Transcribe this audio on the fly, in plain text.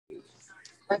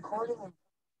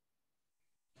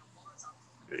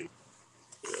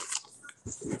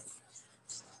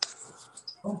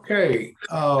Okay.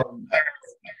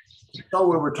 So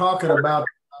we were talking about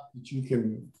that you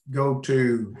can go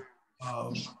to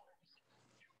our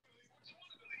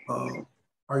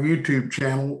YouTube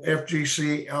channel,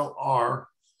 FGCLR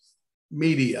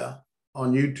Media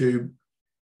on YouTube,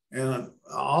 and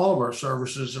all of our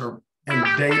services are in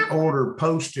date order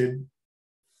posted.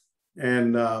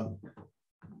 And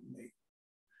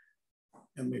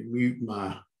let me mute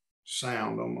my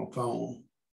sound on my phone.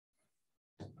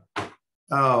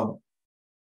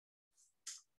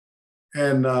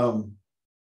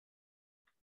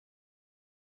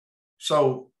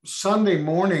 So Sunday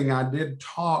morning, I did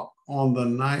talk on the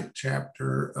 9th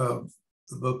chapter of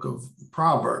the book of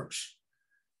Proverbs.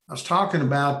 I was talking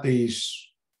about these,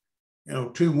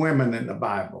 two women in the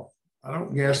Bible. I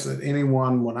don't guess that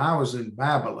anyone, when I was in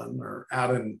Babylon or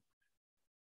out in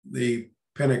the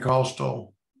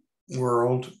Pentecostal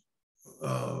world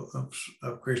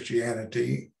of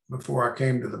Christianity, before I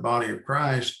came to the body of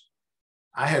Christ,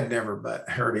 I had never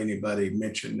heard anybody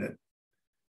mention that,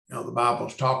 the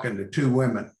Bible's talking to two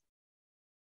women,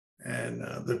 and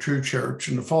the true church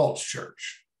and the false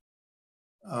church.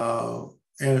 But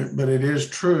it is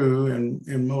true, and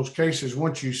in most cases,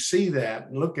 once you see that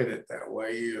and look at it that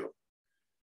way,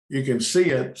 you can see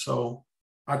it. So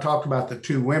I talked about the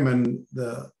two women.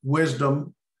 The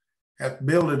wisdom hath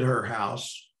builded her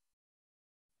house,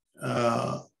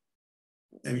 and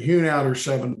hewn out her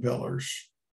 7 pillars,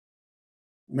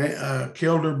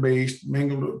 killed her beast,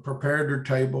 prepared her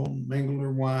table, mingled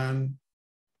her wine.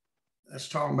 That's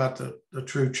talking about the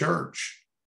true church,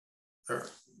 the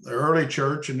early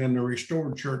church, and then the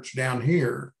restored church down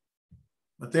here.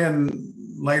 But then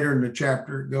later in the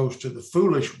chapter, it goes to the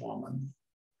foolish woman,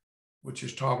 which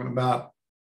is talking about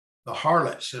the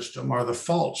harlot system or the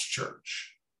false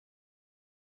church.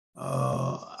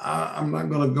 I'm not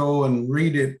going to go and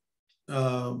read it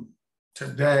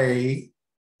today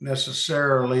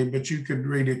necessarily, but you could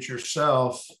read it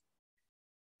yourself.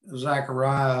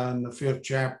 Zechariah in the 5th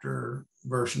chapter,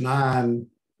 verse 9,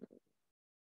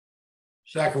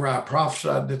 Zechariah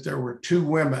prophesied that there were two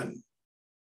women,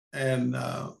 and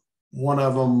one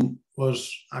of them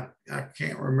was, I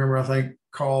can't remember, I think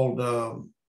called, what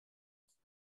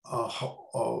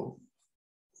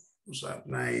was that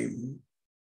name?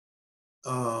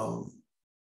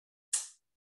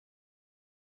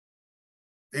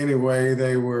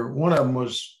 Anyway, one of them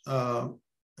was,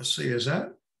 let's see, is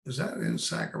that in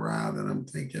Zechariah that I'm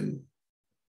thinking?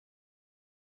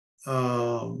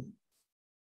 No,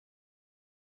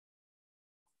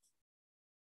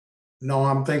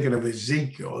 I'm thinking of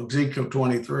Ezekiel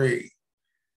 23,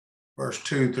 verse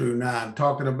 2 through 9,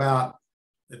 talking about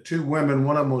the two women.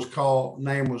 One of them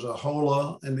name was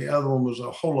Aholah, and the other one was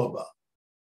Aholibah.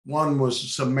 One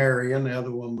was Samaria, and the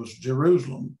other one was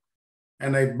Jerusalem.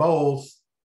 And they both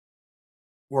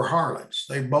were harlots.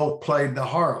 They both played the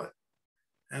harlot.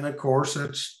 And of course,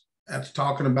 that's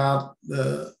talking about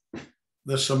the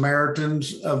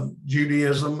Samaritans of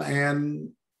Judaism and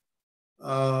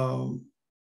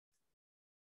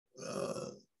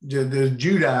the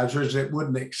Judaizers that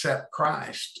wouldn't accept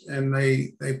Christ, and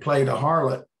they played a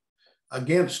harlot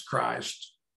against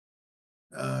Christ,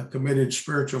 committed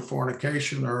spiritual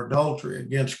fornication or adultery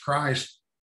against Christ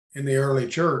in the early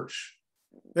church.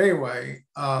 Anyway,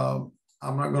 I'm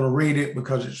not going to read it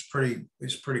because it's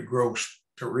pretty gross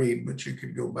to read, but you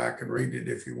could go back and read it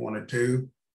if you wanted to.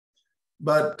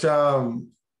 But I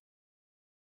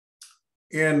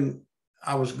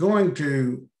was going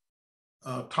to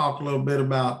talk a little bit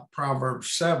about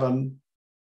Proverbs 7,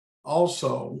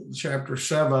 also chapter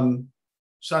 7,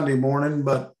 Sunday morning,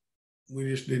 but we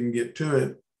just didn't get to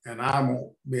it, and I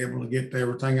won't be able to get to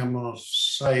everything I'm going to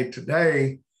say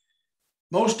today.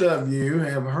 Most of you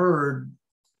have heard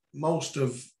most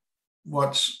of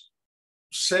what's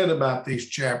said about these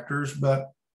chapters,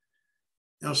 but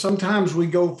sometimes we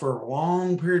go for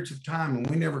long periods of time and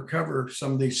we never cover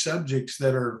some of these subjects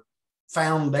that are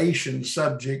foundation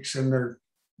subjects, and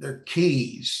they're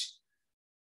keys.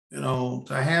 To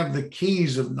have the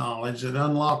keys of knowledge that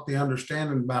unlock the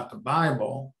understanding about the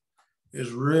Bible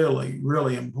is really,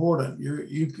 really important.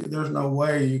 There's no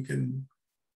way you can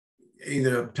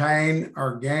either obtain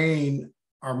or gain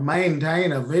or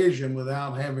maintain a vision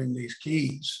without having these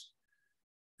keys.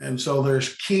 And so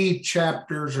there's key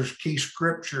chapters, there's key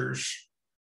scriptures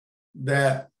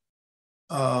that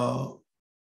are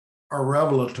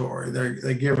revelatory.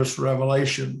 They give us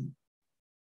revelation.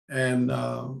 And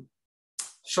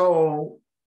so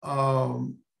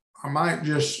I might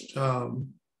just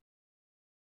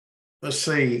let's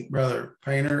see, Brother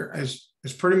Painter, is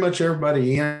pretty much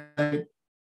everybody in it?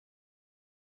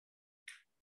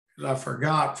 I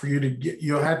forgot for you to get,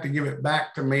 you'll have to give it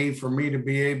back to me for me to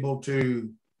be able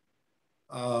to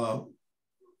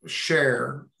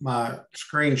share my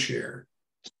screen share.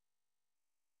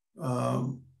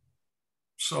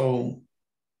 So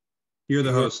you're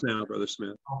the host now, Brother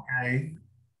Smith. Okay.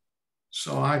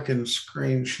 So I can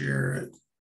screen share it.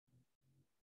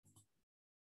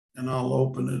 And I'll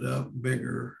open it up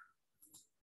bigger.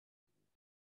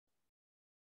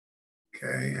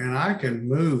 Okay, and I can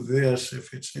move this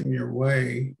if it's in your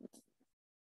way.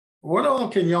 What all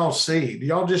can y'all see? Do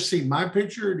y'all just see my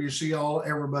picture, or do you see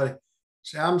everybody?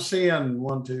 See, I'm seeing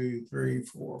 1, 2, 3,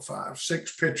 4, 5,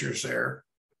 6 pictures there.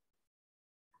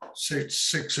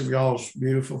 Six of y'all's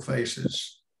beautiful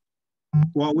faces.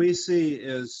 What we see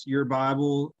is your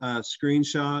Bible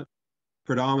screenshot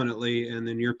predominantly, and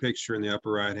then your picture in the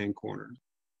upper right-hand corner.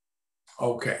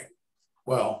 Okay,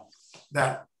 well,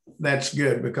 that's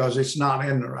good because it's not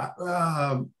in the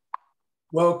right.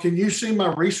 Well, can you see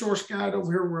my resource guide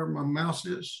over here where my mouse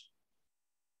is?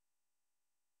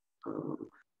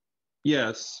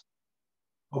 Yes.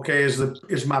 Okay,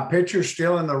 is my picture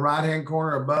still in the right-hand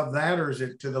corner above that, or is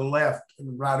it to the left in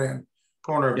the right-hand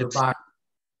corner of the Bible?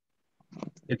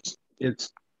 It's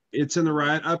in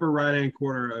the upper right-hand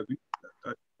corner of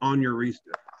on your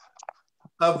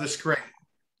of the screen.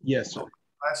 Yes, sir.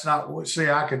 That's not, see,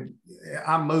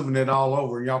 I'm moving it all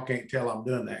over. Y'all can't tell I'm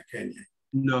doing that, can you?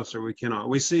 No, sir, we cannot.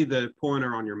 We see the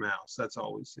pointer on your mouse. That's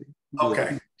all we see.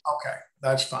 Okay,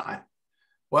 that's fine.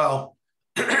 Well,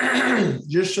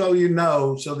 just so you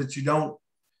know, so that you don't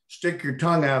stick your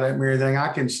tongue out at me or anything, I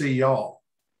can see y'all.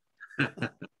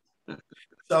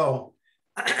 So,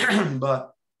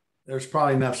 but there's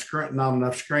probably not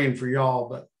enough screen for y'all,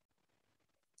 but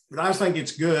I just think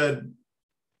it's good.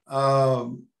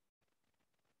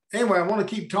 Anyway, I want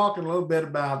to keep talking a little bit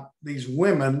about these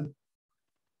women.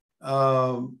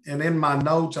 And in my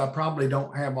notes, I probably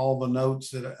don't have all the notes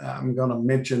that I'm going to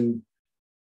mention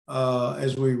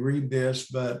as we read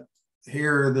this, but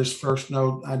here, this first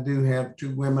note, I do have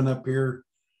 2 women up here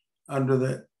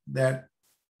under that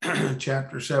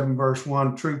chapter 7, verse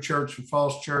 1, true church and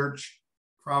false church.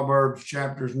 Proverbs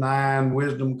chapters 9,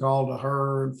 wisdom called to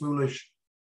her,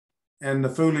 and the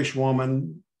foolish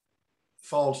woman,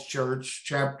 false church.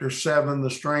 Chapter 7, the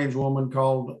strange woman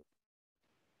called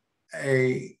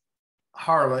a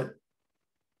harlot,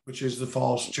 which is the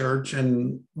false church,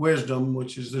 and wisdom,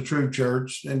 which is the true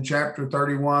church. And chapter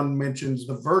 31 mentions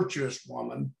the virtuous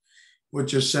woman,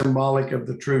 which is symbolic of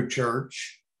the true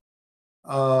church.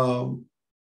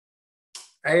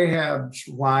 Ahab's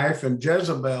wife and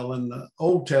Jezebel in the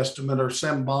Old Testament are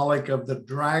symbolic of the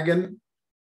dragon,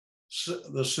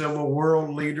 the civil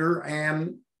world leader,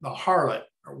 and the harlot,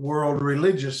 or world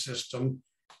religious system,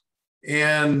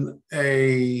 and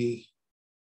actually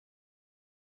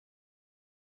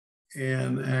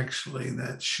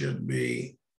that should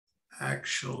be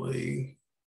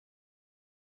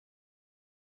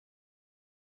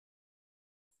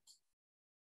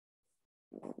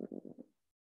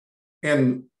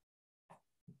and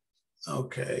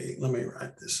okay, let me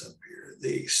write this up here.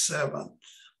 The 7th,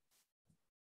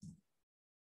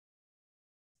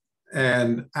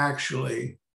 and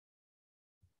actually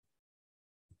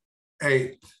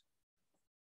 8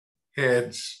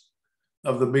 heads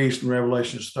of the beast in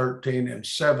Revelations 13 and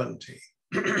 17.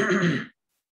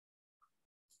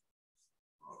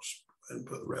 And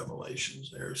put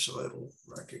Revelations there so it'll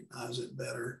recognize it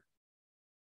better.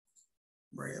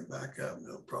 Bring it back up and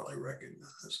it'll probably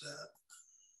recognize that.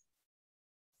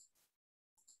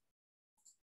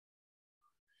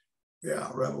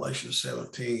 Yeah, Revelation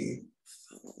 17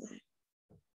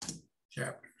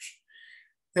 chapters.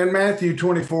 In Matthew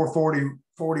 24,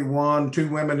 41, 2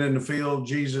 women in the field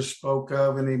Jesus spoke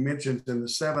of, and he mentions in the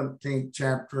 17th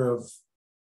chapter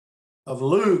of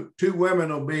Luke, 2 women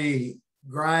will be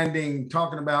grinding,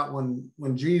 talking about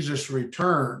when Jesus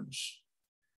returns.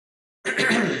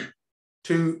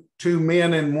 2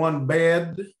 men in one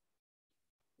bed.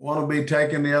 One will be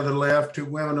taking the other left. 2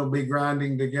 women will be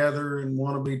grinding together, and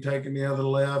one will be taking the other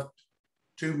left.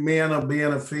 2 men will be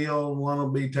in a field. One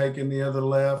will be taking the other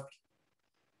left.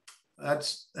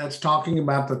 That's talking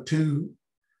about the two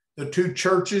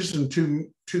churches and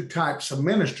two types of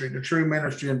ministry: the true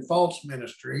ministry and false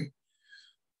ministry.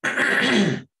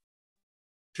 2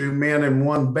 men in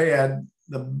one bed.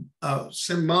 The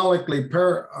symbolically,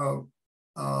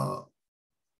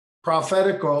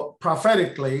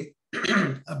 prophetically,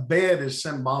 a bed is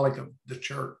symbolic of the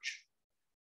church,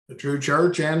 the true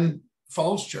church and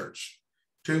false church.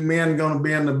 2 men going to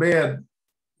be in the bed.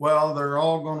 Well, they're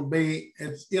all going to be,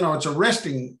 it's, it's a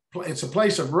resting, it's a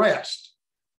place of rest.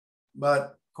 But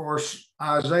of course,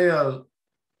 Isaiah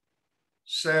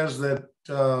says that,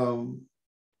 and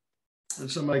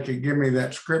somebody could give me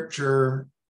that scripture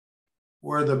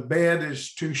where the bed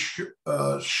is too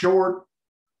short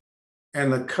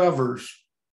and the covers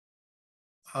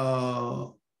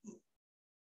are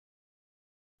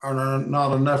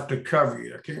not enough to cover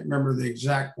you. I can't remember the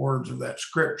exact words of that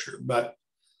scripture, but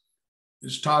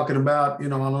it's talking about, I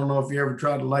don't know if you ever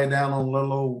tried to lay down on a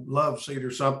little old love seat or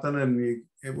something and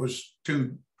it was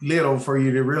too little for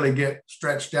you to really get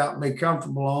stretched out and be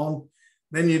comfortable on.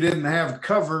 Then you didn't have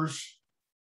covers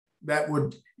that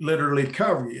would literally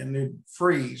cover you and it'd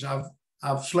freeze.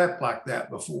 I've slept like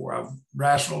that before. I've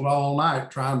wrestled all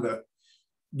night trying to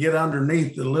get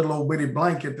underneath the little old bitty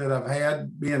blanket that I've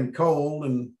had being cold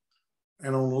and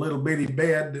on a little bitty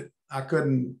bed that I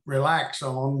couldn't relax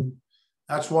on.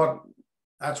 That's what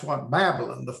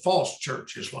Babylon, the false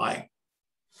church, is like.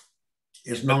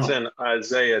 It's not. It's in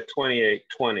Isaiah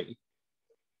 28:20.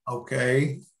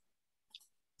 Okay.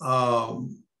 Here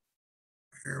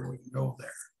we go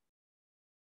there.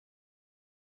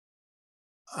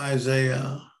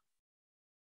 Isaiah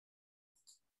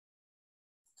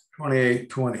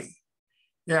 28:20.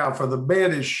 Yeah, for the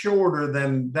bed is shorter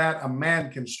than that a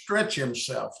man can stretch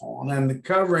himself on, and the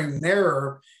covering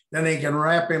narrower than he can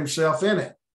wrap himself in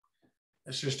it.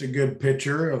 It's just a good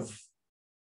picture of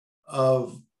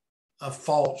a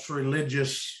false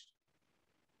religious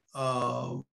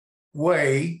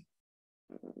way.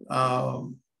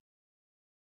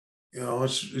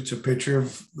 It's a picture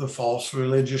of the false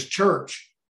religious church.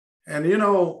 And,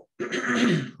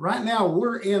 right now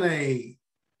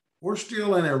we're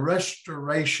still in a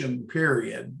restoration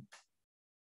period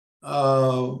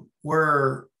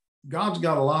where God's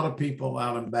got a lot of people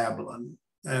out in Babylon,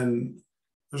 and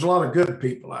there's a lot of good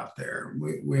people out there.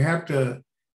 We have to,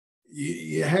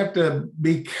 you have to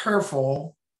be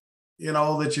careful,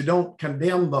 that you don't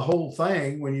condemn the whole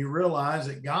thing when you realize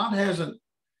that God hasn't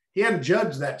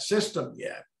judged that system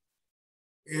yet.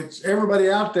 It's everybody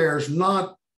out there is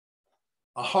not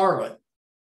a harlot,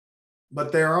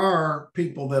 but there are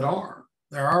people that are.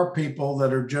 There are people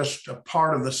that are just a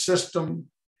part of the system.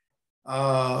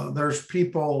 There's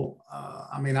people,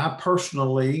 I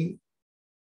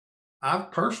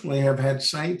personally have had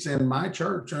saints in my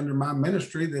church under my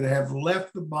ministry that have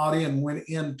left the body and went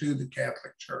into the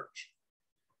Catholic Church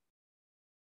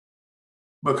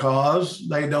because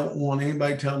they don't want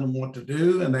anybody telling them what to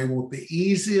do, and they want the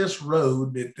easiest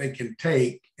road that they can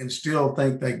take and still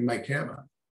think they can make heaven.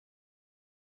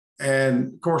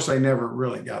 And of course, they never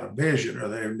really got a vision, or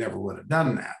they never would have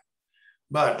done that.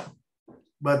 But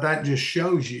that just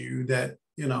shows you that,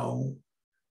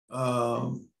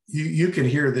 you can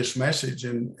hear this message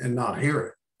and not hear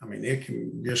it. It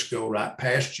can just go right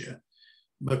past you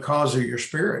because of your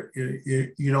spirit.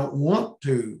 You don't want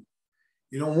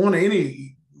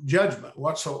any judgment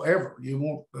whatsoever. You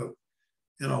want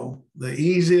the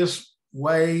easiest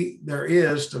way there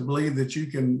is to believe that you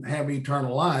can have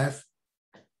eternal life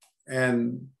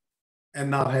and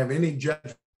not have any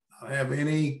judgment, not have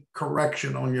any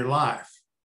correction on your life.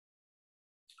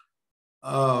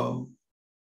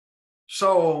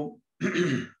 So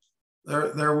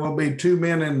there will be two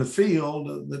men in the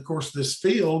field. Of course, this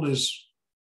field is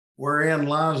wherein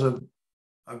lies a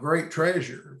great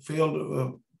treasure, field of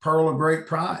a pearl of great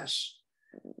price.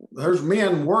 There's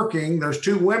men working. There's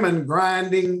two women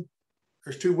grinding.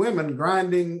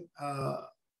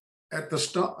 At the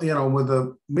stone, with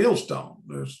a millstone.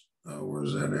 There's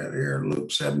where's that at here?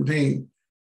 Luke 17.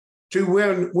 Two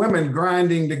women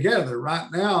grinding together.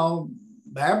 Right now,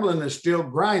 Babylon is still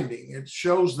grinding. It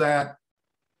shows that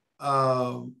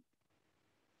in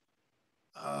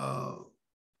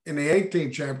the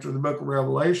 18th chapter of the book of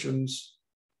Revelations,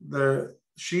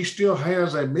 she still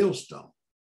has a millstone,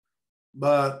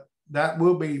 but that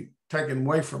will be taken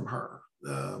away from her.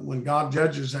 When God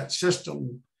judges that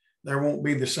system, there won't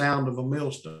be the sound of a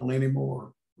millstone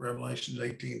anymore, Revelations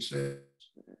 18 says.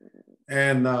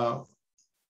 And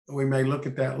we may look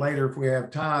at that later if we have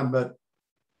time, but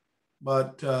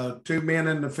two men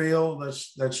in the field,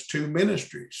 that's two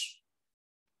ministries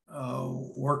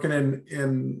working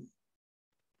in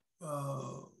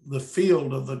the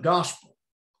field of the gospel.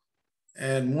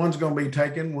 And one's going to be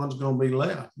taken, one's going to be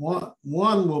left. One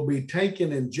will be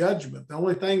taken in judgment. The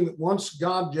only thing that once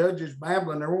God judges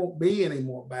Babylon, there won't be any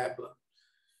more Babylon.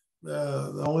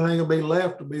 The only thing that'll be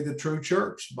left will be the true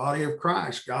church, the body of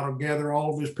Christ. God will gather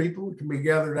all of his people. It can be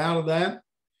gathered out of that.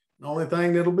 The only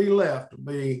thing that'll be left will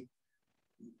be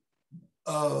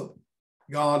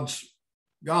God's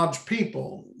God's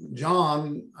people.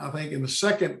 John, I think in the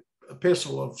second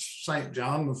epistle of St.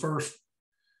 John, the first,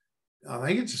 I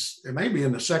think it may be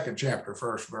in the second chapter,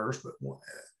 first verse,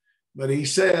 but he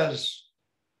says,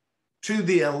 to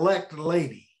the elect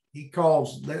lady, he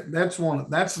calls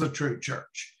that's the true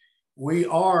church. We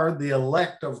are the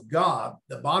elect of God.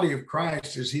 The body of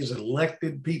Christ is his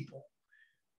elected people,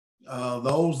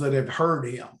 those that have heard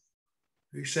him.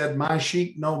 He said, my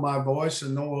sheep know my voice,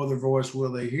 and no other voice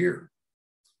will they hear.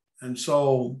 And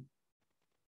so,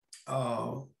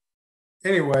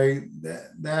 anyway,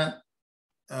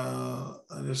 I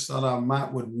just thought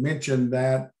I would mention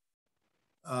that.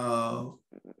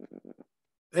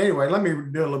 Anyway, let me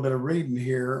do a little bit of reading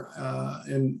here.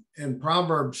 In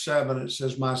Proverbs 7, it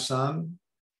says, my son,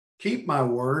 keep my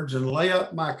words and lay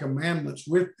up my commandments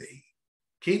with thee.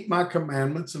 Keep my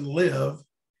commandments and live,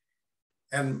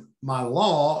 and my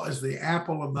law is the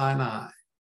apple of thine eye.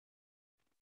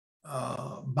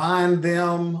 Bind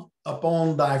them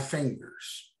upon thy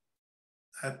fingers.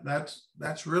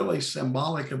 That's really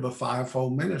symbolic of a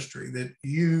fivefold ministry, that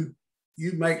you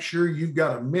make sure you've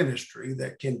got a ministry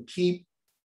that can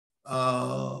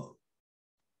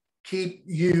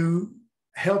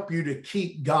help you to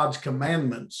keep God's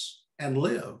commandments and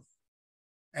live,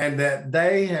 and that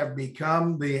they have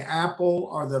become the apple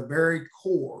or the very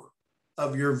core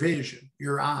of your vision,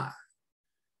 your eye,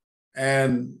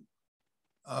 and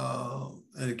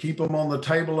keep them on the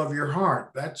table of your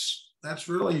heart. That's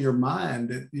really your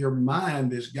mind. Your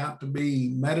mind has got to be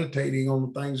meditating on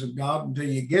the things of God until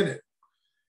you get it.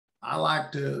 I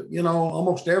like to,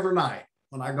 almost every night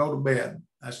when I go to bed,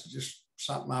 that's just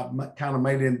something I've kind of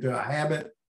made into a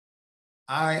habit.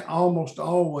 I almost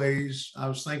always, I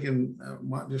was thinking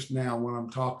just now when I'm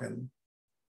talking,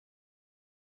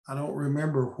 I don't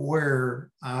remember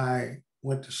where I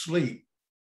went to sleep,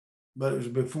 but it was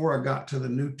before I got to the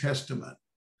New Testament.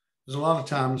 There's a lot of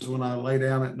times when I lay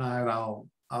down at night,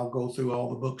 I'll go through all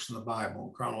the books in the Bible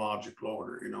in chronological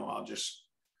order. I just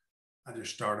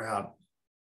start out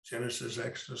Genesis,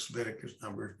 Exodus, Leviticus,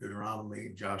 Numbers,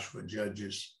 Deuteronomy, Joshua,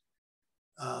 Judges,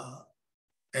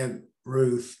 and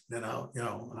Ruth. Then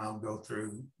I'll go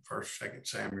through 1st, 2nd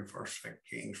Samuel, 1st, 2nd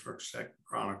Kings, 1st, 2nd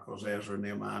Chronicles, Ezra,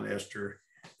 Nehemiah, and Esther.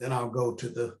 Then I'll go to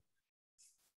the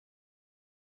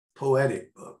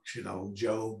poetic books,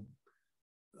 Job,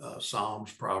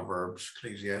 Psalms, Proverbs,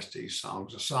 Ecclesiastes,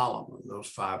 Songs of Solomon, those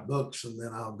 5 books. And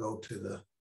then I'll go to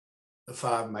the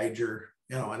 5 major,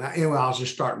 I'll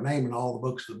just start naming all the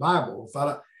books of the Bible.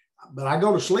 But I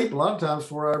go to sleep a lot of times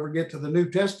before I ever get to the New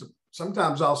Testament.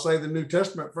 Sometimes I'll say the New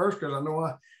Testament first because I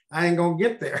know I ain't going to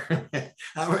get there.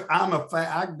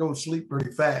 I can go to sleep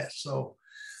pretty fast. So,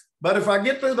 but if I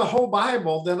get through the whole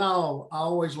Bible, then I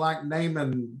always like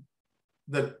naming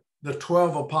the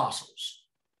 12 apostles.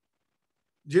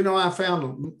 I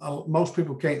found most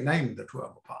people can't name the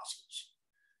 12 apostles.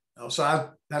 So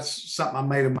that's something I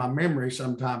made in my memory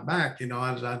some time back,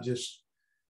 as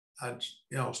I'd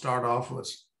start off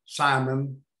with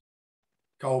Simon,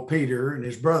 called Peter, and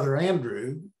his brother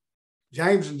Andrew,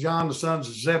 James and John, the sons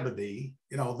of Zebedee,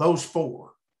 those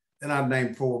 4. Then I'd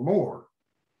name 4 more.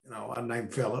 I'd name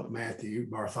Philip, Matthew,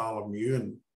 Bartholomew,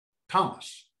 and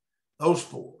Thomas, those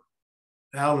 4.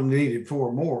 I only needed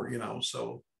 4 more,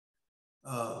 so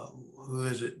who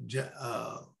is it?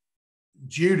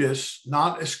 Judas,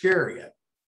 not Iscariot,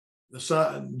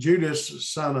 Judas,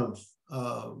 son of,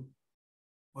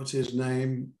 what's his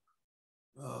name?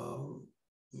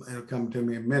 It'll come to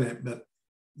me in a minute, but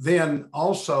then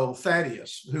also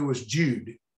Thaddeus, who was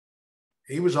Jude.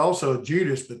 He was also a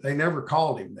Judas, but they never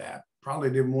called him that. Probably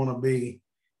didn't want to be.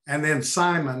 And then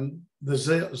Simon, the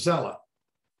Zealot.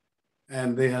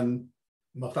 And then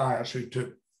Matthias, who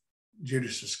took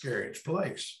Judas Iscariot's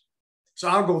place. So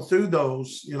I'll go through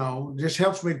those, just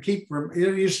helps me to keep,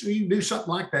 you do something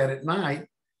like that at night,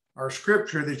 or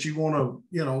scripture that you want to,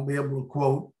 be able to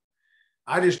quote.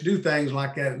 I just do things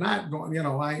like that at night, going,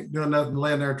 I ain't doing nothing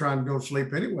laying there trying to go to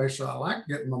sleep anyway. So I like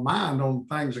getting my mind on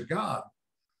things of God.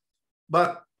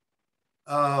 But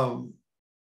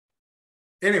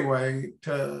anyway,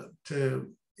 to keep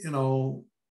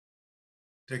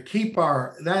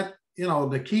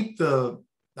to keep the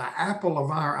apple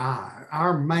of our eye,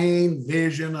 our main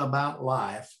vision about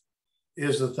life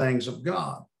is the things of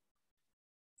God.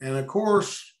 And of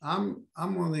course, I'm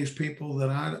one of these people that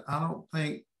I don't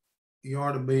think you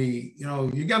ought to be,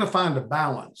 you got to find a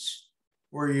balance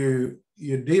where you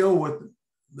deal with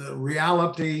the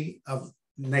reality of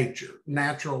nature,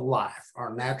 natural life,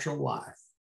 our natural life.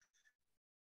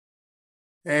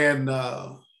 And,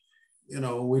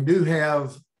 we do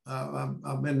have,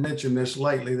 I've been mentioning this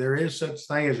lately, there is such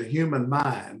thing as a human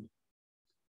mind,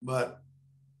 but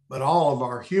but all of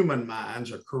our human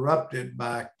minds are corrupted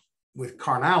with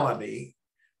carnality,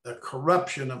 the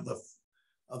corruption of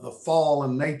the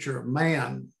fallen nature of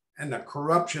man and the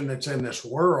corruption that's in this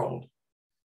world.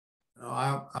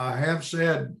 I have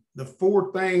said the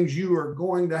 4 things you are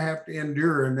going to have to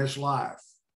endure in this life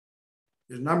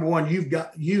is, number one,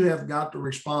 you have got to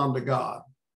respond to God.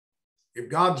 If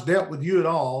God's dealt with you at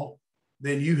all,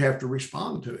 then you have to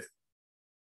respond to it.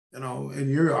 And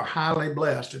you are highly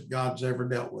blessed if God's ever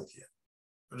dealt with you.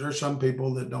 But there's some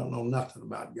people that don't know nothing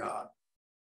about God.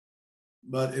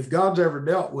 But if God's ever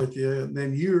dealt with you,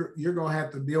 then you're going to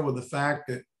have to deal with the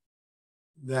fact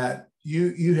that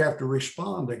you have to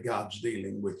respond to God's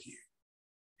dealing with you.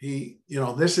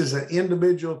 This is an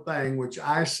individual thing, which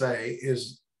I say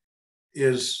is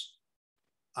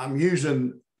I'm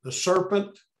using the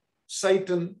serpent,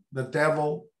 Satan, the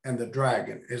devil, and the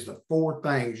dragon is the 4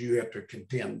 things you have to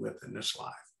contend with in this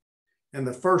life. And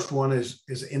the first one is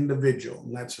individual,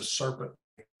 and that's a serpent.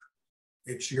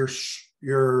 It's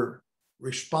your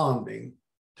responding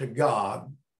to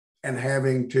God and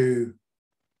having to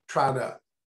try to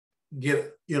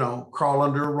crawl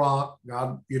under a rock.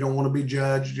 God, you don't want to be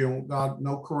judged. You don't, God,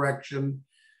 no correction.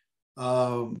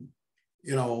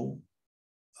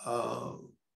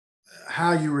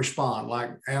 How you respond,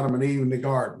 like Adam and Eve in the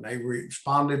garden, they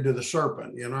responded to the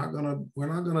serpent. We're not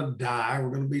gonna die.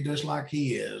 We're gonna be just like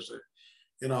he is.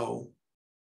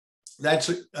 That's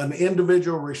an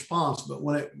individual response. But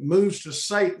when it moves to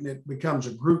Satan, it becomes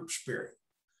a group spirit.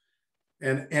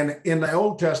 And in the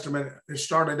Old Testament, it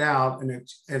started out, and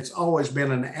it's always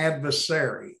been an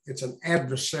adversary. It's an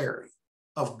adversary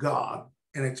of God,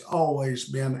 and it's always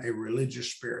been a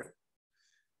religious spirit.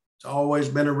 It's always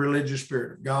been a religious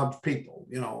spirit of God's people,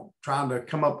 trying to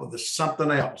come up with something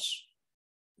else,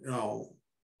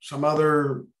 some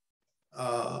other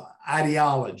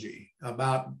ideology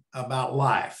about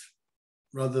life,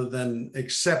 rather than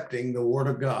accepting the Word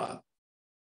of God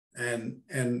and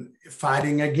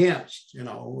fighting against.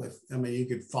 You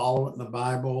could follow it in the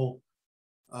Bible.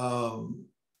 I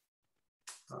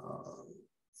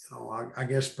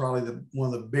guess probably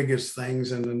one of the biggest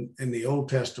things in the Old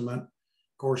Testament.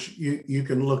 Of course, you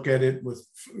can look at it with,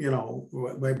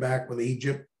 way back with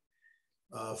Egypt.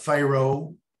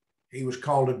 Pharaoh, he was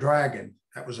called a dragon.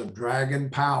 That was a dragon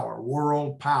power,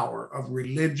 world power of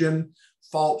religion,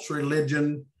 false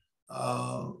religion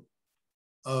of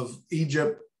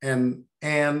Egypt, and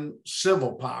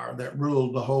civil power that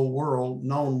ruled the whole world,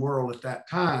 known world at that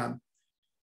time.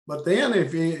 But then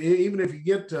even if you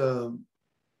get to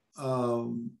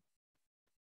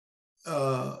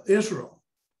Israel,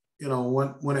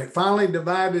 when it finally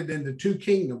divided into 2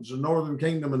 kingdoms, the northern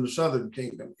kingdom and the southern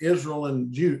kingdom, Israel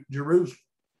and Jerusalem.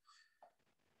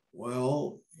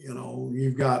 Well,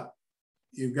 you've got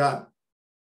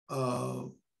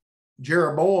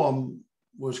Jeroboam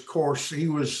was, of course, he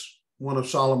was one of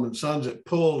Solomon's sons that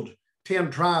pulled 10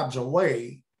 tribes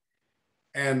away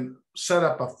and set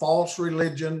up a false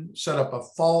religion, set up a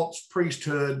false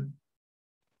priesthood,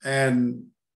 and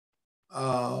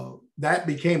that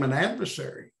became an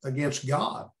adversary against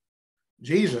God.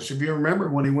 Jesus, if you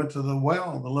remember when he went to the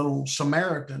well, the little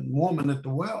Samaritan woman at the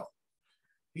well,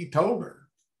 he told her,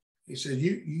 he said,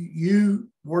 you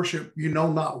worship,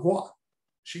 not what.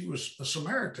 She was a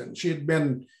Samaritan. She had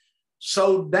been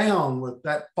sewed down with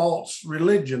that false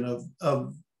religion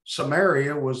of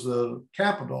Samaria was the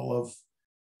capital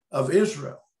of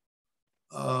Israel.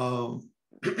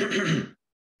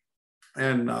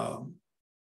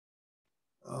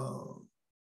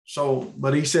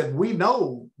 But he said, we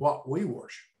know what we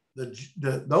worship.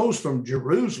 Those from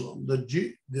Jerusalem,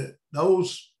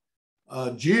 those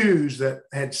Jews that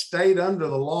had stayed under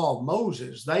the law of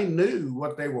Moses, they knew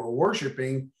what they were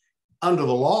worshiping under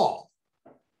the law.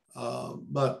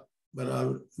 But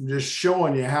I'm just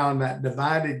showing you how in that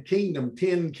divided kingdom,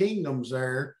 10 kingdoms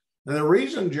there. And the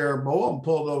reason Jeroboam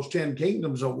pulled those 10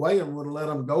 kingdoms away and wouldn't let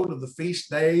them go to the feast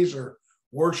days or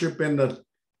worship in the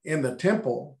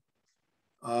temple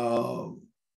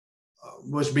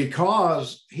was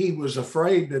because he was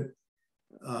afraid that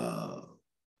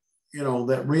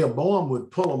that Rehoboam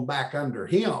would pull them back under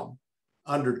him,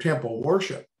 under temple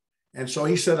worship. And so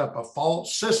he set up a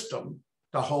false system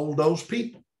to hold those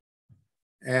people.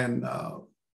 And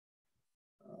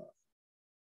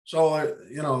so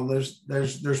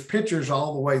there's pictures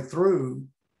all the way through.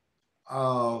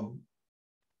 But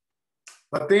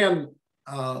then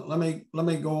let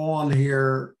me go on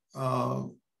here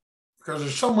because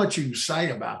there's so much you can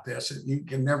say about this that you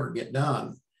can never get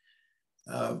done.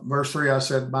 Verse 3, I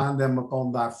said, bind them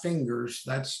upon thy fingers.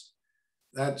 That's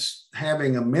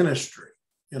having a ministry.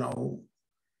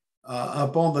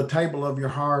 up on the table of your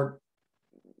heart,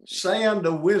 say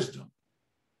unto wisdom,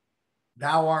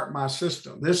 thou art my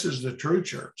sister. This is the true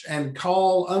church. And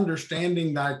call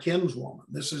understanding thy kinswoman.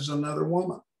 This is another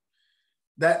woman.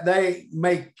 That they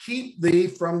may keep thee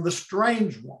from the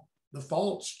strange one, the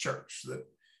false church that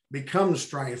becomes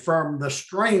strange, from the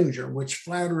stranger which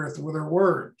flattereth with her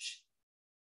words.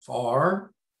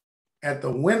 For at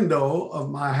the window of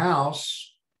my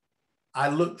house I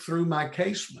looked through my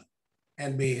casement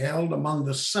and beheld among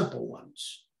the simple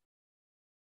ones.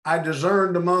 I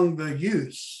discerned among the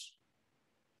youths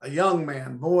a young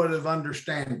man void of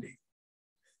understanding.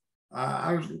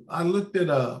 I looked at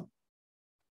a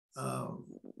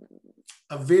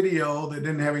video that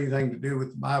didn't have anything to do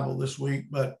with the Bible this week,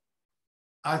 but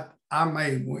I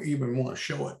may even want to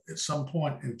show it at some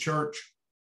point in church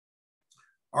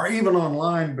or even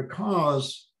online,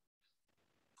 because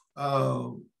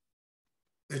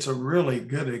it's a really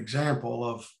good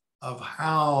example of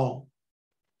how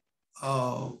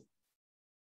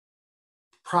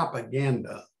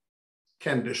propaganda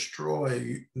can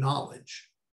destroy knowledge.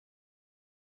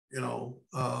 I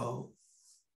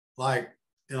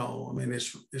mean,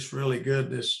 it's really good.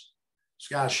 This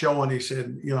guy's showing, he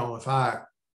said, if I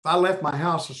left my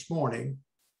house this morning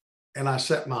and I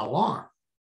set my alarm,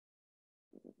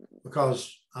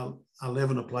 because I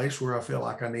live in a place where I feel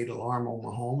like I need an alarm on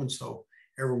my home. And so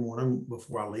every morning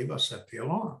before I leave, I set the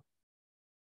alarm.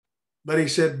 But he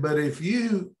said, but if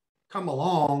you come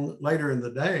along later in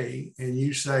the day and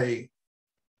you say,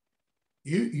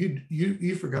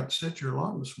 you forgot to set your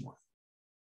alarm this morning.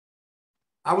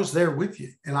 I was there with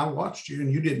you and I watched you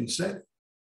and you didn't set it.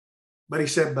 But he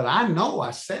said, but I know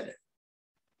I said it.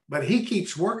 But he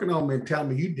keeps working on me and telling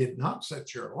me you did not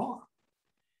set your alarm.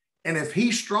 And if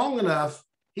he's strong enough,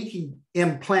 he can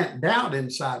implant doubt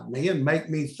inside me and make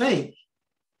me think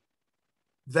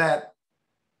that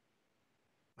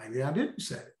maybe I didn't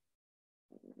set it.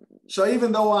 So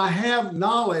even though I have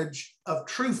knowledge of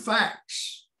true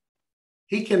facts,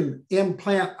 he can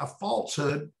implant a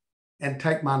falsehood and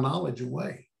take my knowledge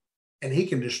away. And he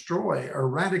can destroy or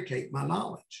eradicate my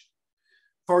knowledge.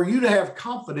 For you to have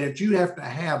confidence, you have to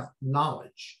have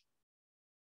knowledge.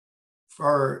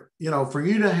 For you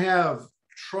to have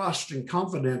trust and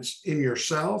confidence in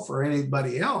yourself or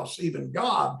anybody else, even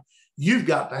God, you've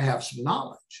got to have some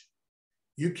knowledge.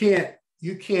 You can't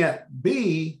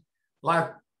be like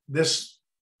these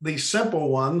simple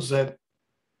ones that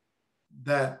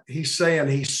he's saying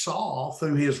he saw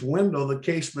through his window, the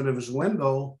casement of his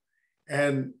window,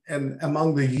 and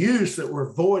among the youths that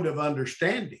were void of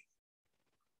understanding.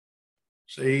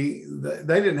 See,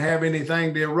 they didn't have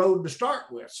anything to erode to start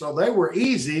with, so they were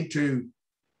easy to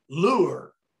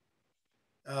lure.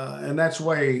 And that's the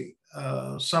way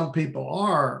some people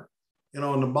are.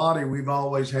 In the body, we've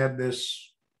always had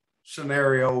this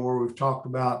scenario where we've talked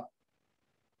about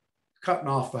cutting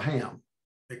off the ham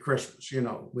at Christmas.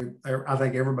 I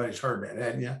think everybody's heard that,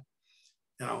 hadn't you?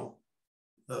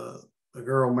 The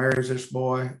girl marries this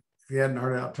boy. If you hadn't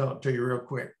heard it, I'll tell it to you real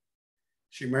quick.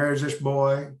 She marries this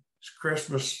boy. It's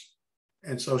Christmas.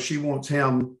 And so she wants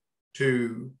him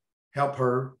to help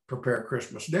her prepare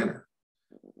Christmas dinner.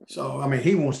 So, I mean,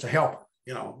 he wants to help her.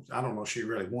 I don't know if she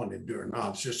really wanted to do it or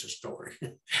not. It's just a story.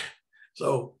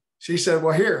 So she said,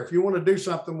 well, here, if you want to do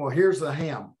something, well, here's the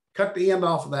ham. Cut the end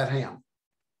off of that ham.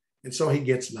 And so he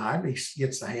gets a knife, he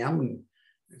gets the ham and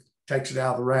takes it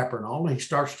out of the wrapper and all, and he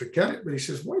starts to cut it. But he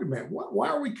says, wait a minute, why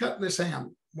are we cutting this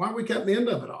ham? Why are we cutting the end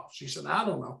of it off? She said, I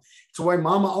don't know. It's the way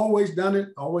Mama always done it,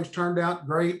 always turned out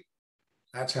great.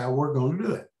 That's how we're going to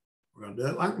do it. We're going to do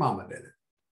it like Mama did it.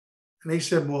 And he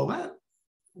said, well,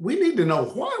 we need to know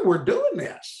why we're doing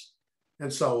this.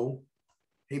 And so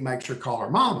he makes her call her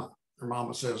Mama. Her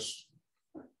Mama says,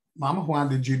 Mama, why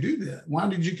did you do that? Why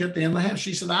did you cut the end of the ham?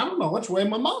 She said, I don't know. That's the way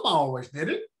my Mama always did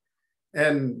it.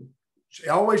 And she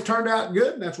always turned out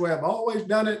good. And that's the way I've always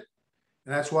done it.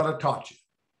 And that's what I taught you.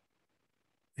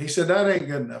 He said, that ain't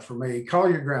good enough for me. Call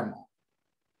your grandma.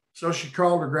 So she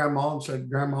called her grandma and said,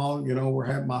 Grandma,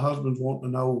 my husband's wanting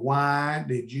to know, why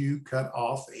did you cut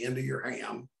off the end of your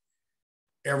ham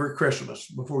every Christmas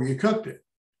before you cooked it?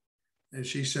 And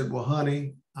she said, well,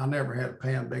 honey, I never had a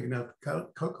pan big enough to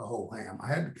cook a whole ham. I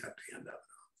had to cut the end of it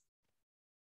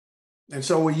off. And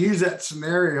so we use that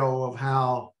scenario of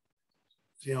how,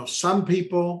 some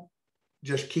people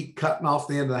just keep cutting off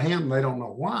the end of the ham. And they don't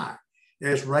know why.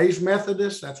 It's raised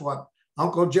Methodist. That's what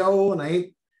Uncle Joe and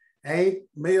Aunt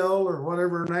Mill or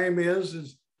whatever her name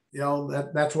is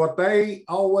that's what they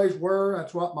always were.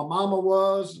 That's what my mama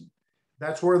was.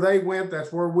 That's where they went.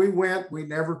 That's where we went. We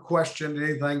never questioned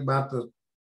anything about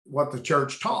what the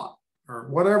church taught or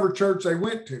whatever church they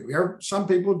went to. Some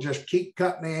people just keep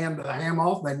cutting the end of the ham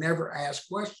off. They never ask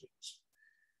questions,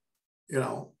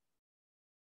 and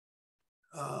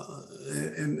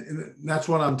that's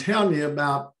what I'm telling you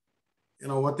about,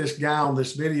 what this guy on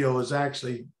this video is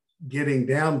actually getting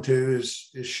down to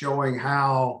is showing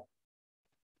how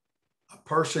a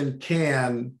person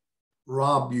can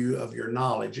rob you of your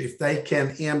knowledge if they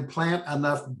can implant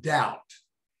enough doubt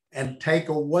and take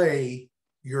away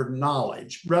your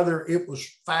knowledge, whether it was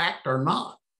fact or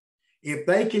not. If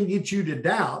they can get you to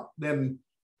doubt, then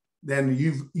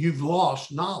you've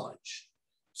lost knowledge.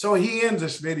 So he ends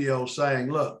this video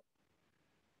saying, look,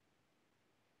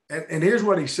 and here's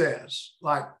what he says.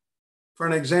 Like, for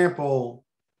an example,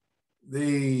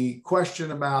 the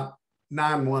question about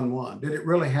 9/11, did it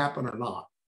really happen or not?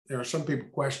 There are some people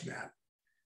question that.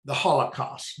 The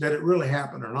Holocaust, did it really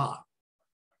happen or not?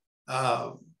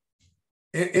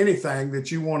 Anything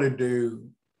that you want to do.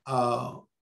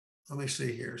 Let me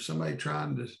see here. Somebody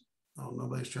trying to, oh,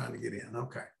 nobody's trying to get in.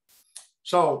 Okay.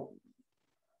 So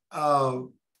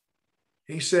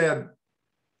he said,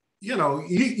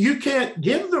 you can't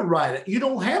give the right, you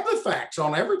don't have the facts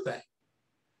on everything.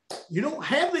 You don't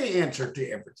have the answer to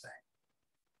everything.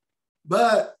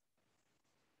 But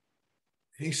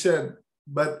he said,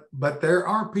 but there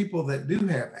are people that do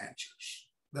have answers,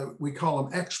 that we call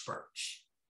them experts.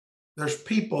 There's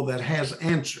people that has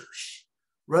answers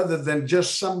rather than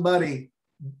just somebody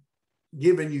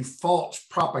giving you false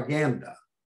propaganda,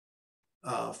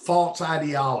 false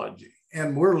ideology.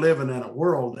 And we're living in a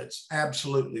world that's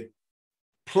absolutely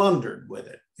plundered with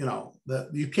it.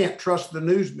 You can't trust the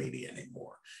news media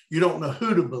anymore. You don't know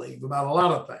who to believe about a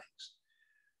lot of things.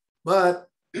 But,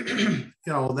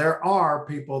 there are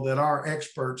people that are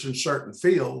experts in certain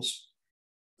fields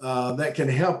that can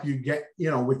help you get,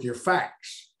 with your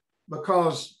facts.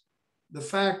 Because the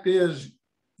fact is,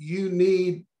 you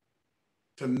need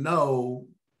to know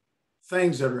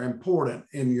things that are important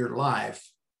in your life.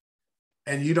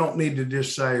 And you don't need to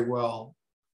just say, well,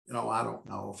 I don't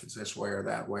know if it's this way or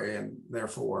that way, and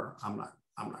therefore I'm not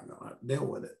going to deal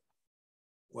with it.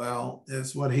 Well,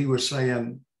 it's what he was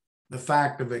saying. The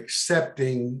fact of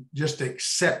accepting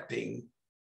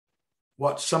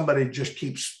what somebody just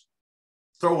keeps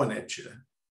throwing at you,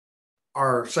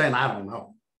 or saying, I don't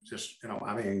know, just,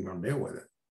 I ain't going to deal with it.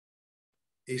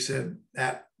 He said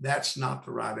that's not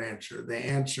the right answer. The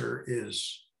answer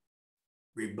is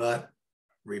rebut,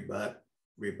 rebut,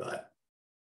 rebut.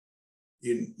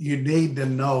 You need to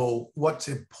know what's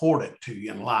important to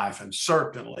you in life, and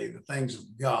certainly the things of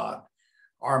God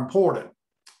are important.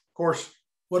 Of course,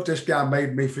 what this guy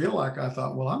made me feel like, I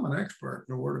thought, well, I'm an expert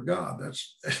in the Word of God.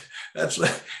 That's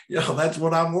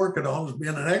what I'm working on, is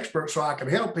being an expert so I can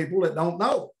help people that don't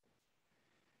know.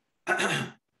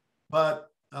 But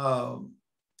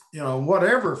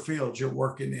whatever field you're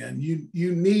working in,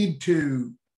 you need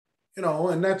to,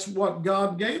 and that's what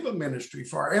God gave a ministry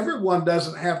for. Everyone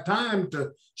doesn't have time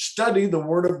to study the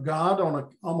Word of God on an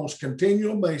almost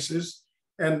continual basis,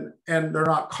 and they're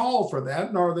not called for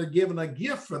that, nor are they given a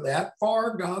gift for that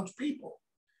for God's people.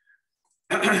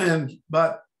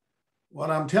 But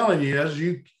what I'm telling you is,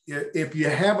 if you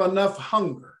have enough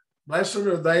hunger, blessed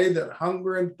are they that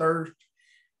hunger and thirst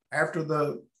after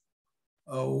the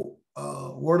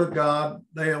Word of God,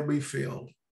 they'll be filled.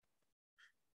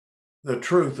 The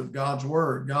truth of God's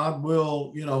Word. God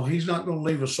will, He's not going to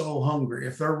leave a soul hungry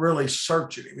if they're really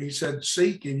searching Him. He said,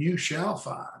 seek and you shall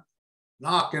find.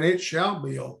 Knock and it shall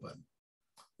be open.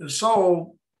 And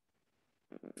so,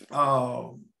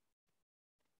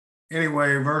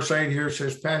 anyway, verse 8 here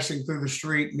says, passing through the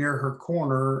street near her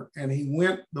corner, and he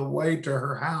went the way to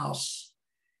her house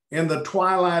in the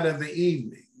twilight of the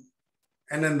evening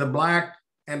and in the black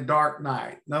and dark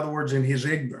night. In other words, in his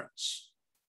ignorance.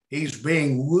 He's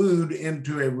being wooed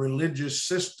into a religious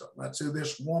system. That's who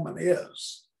this woman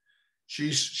is.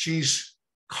 She's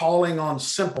calling on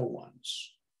simple ones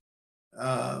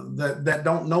that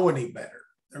don't know any better.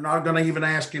 They're not going to even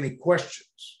ask any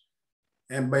questions.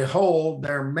 And behold,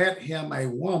 there met him a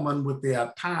woman with the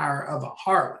attire of a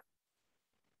harlot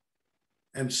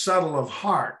and subtle of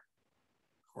heart.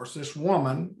 Of course, this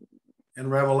woman in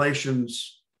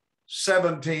Revelations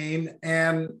 17,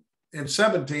 and in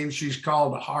 17, she's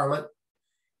called a harlot.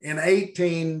 In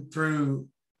 18 through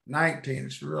 19,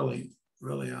 it's really,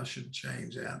 I should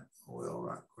change that. I will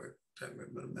right quick. Take me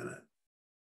a minute.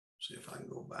 See if I can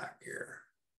go back here.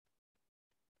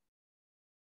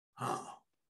 I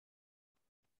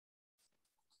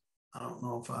don't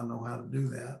know if I know how to do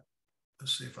that.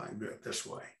 Let's see if I can do it this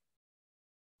way.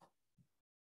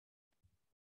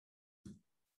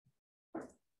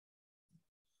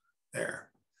 There.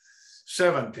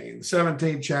 17, the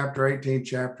 17th chapter, 18th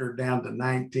chapter, down to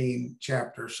 19th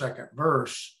chapter, second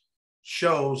verse,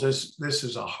 shows this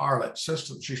is a harlot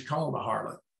system. She's called a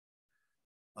harlot.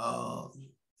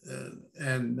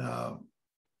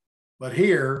 But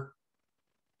here,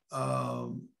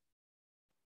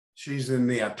 she's in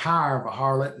the attire of a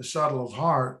harlot and subtle of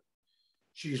heart.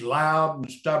 She's loud and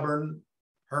stubborn.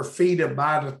 Her feet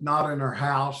abideth not in her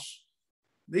house.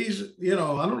 These, I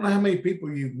don't know how many people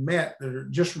you've met that are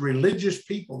just religious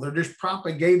people. They're just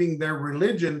propagating their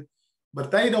religion,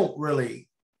 but they don't really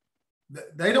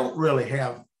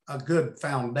have a good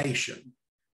foundation.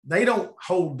 They don't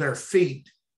hold their feet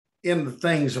in the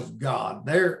things of God.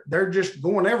 They're just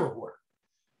going everywhere.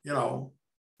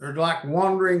 They're like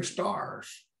wandering stars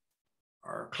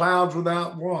or clouds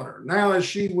without water. Now is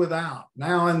she without,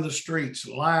 now in the streets,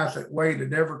 lieth at wait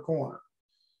at every corner.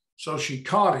 So she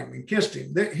caught him and kissed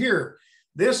him. Here,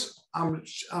 I'm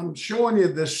showing you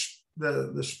this,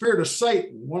 the spirit of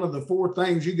Satan. One of the four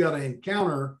things you got to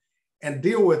encounter and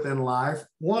deal with in life.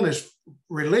 One is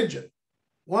religion.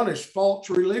 One is false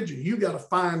religion. You got to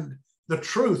find the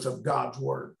truth of God's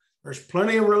word. There's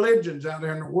plenty of religions out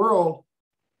there in the world,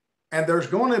 and there's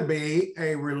going to be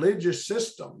a religious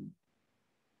system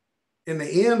in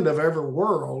the end of every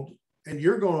world, and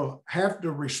you're going to have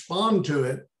to respond to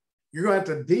it. You're going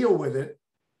to have to deal with it.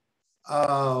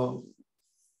 And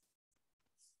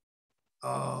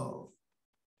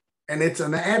it's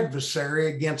an adversary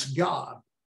against God.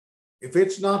 If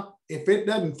it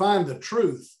doesn't find the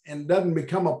truth and doesn't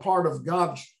become a part of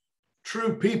God's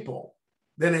true people,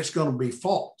 then it's going to be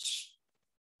false.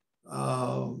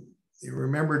 You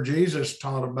remember Jesus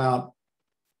taught about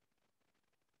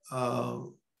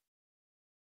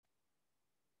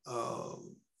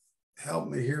help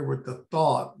me here with the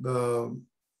thought, the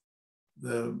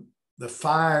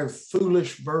 5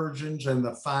 foolish virgins and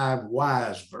the 5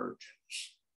 wise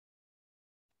virgins.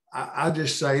 I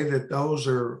just say that those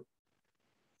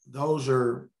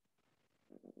are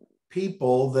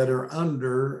people that are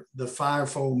under the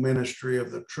fivefold ministry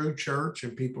of the true church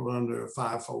and people under the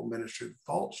fivefold ministry of the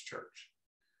false church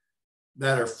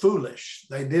that are foolish.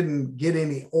 They didn't get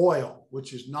any oil,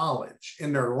 which is knowledge,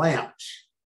 in their lamps.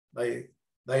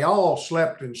 They all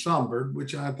slept and slumbered,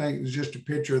 which I think is just a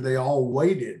picture. They all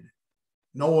waited,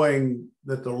 knowing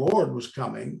that the Lord was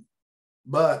coming.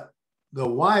 But the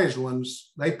wise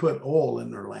ones, they put oil in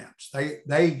their lamps.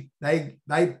 They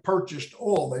purchased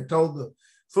oil. They told the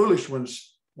foolish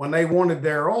ones when they wanted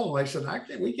their oil, they said,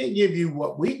 we can't give you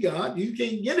what we got. You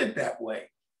can't get it that way.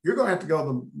 You're going to have to go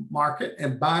to the market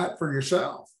and buy it for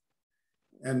yourself.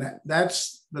 And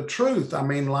that's the truth. I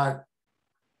mean, like,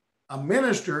 a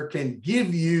minister can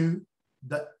give you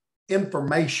the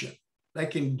information. They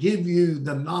can give you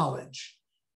the knowledge.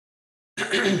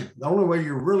 The only way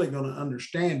you're really going to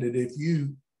understand it if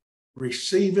you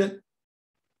receive it,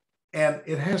 and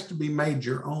it has to be made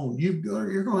your own. You're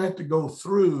going to have to go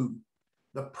through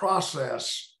the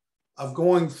process of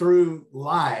going through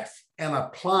life and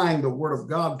applying the word of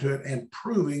God to it and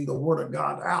proving the word of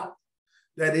God out,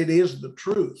 that it is the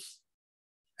truth.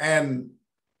 And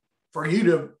for you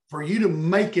to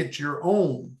make it your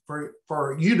own,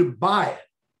 for you to buy it.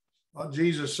 What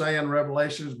Jesus say in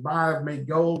Revelations, buy of me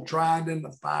gold tried in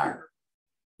the fire.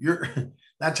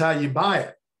 That's how you buy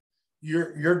it.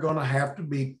 You're going to have to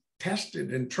be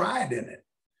tested and tried in it.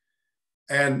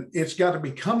 And it's got to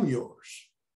become yours.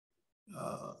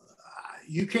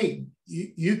 You can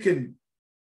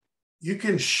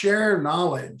share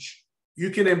knowledge. You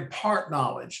can impart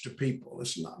knowledge to people.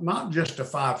 It's not just a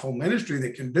fivefold ministry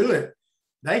that can do it.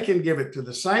 They can give it to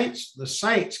the saints. The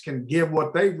saints can give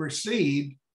what they've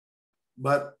received,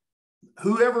 but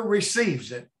whoever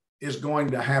receives it is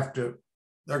going to have to,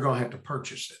 they're going to have to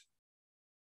purchase it.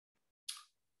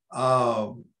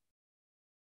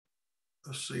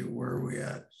 Let's see, where are we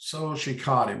at? So she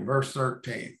caught him, verse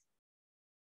 13,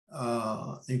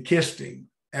 and kissed him,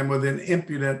 and with an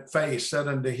impudent face said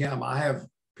unto him, I have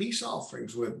peace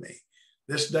offerings with me.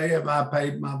 This day have I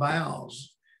paid my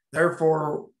vows.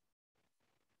 Therefore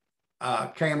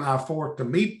came I forth to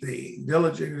meet thee,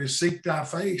 diligently to seek thy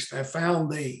face. I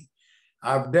found thee.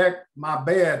 I've decked my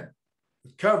bed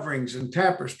with coverings and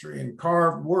tapestry and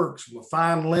carved works with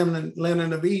fine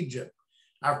linen of Egypt.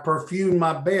 I've perfumed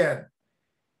my bed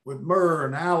with myrrh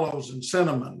and aloes and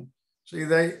cinnamon. See,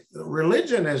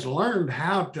 religion has learned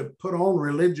how to put on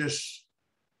religious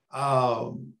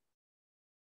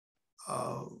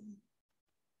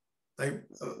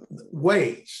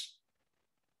ways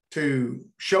to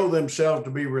show themselves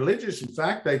to be religious. In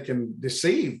fact, they can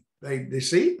deceive. They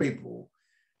deceive people.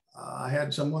 I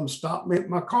had someone stop me at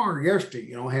my car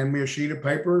yesterday, hand me a sheet of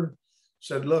paper,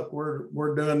 said, look,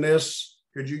 we're doing this.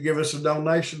 Could you give us a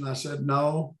donation? I said,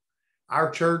 no, our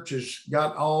church has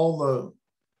got all the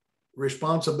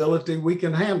responsibility we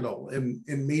can handle in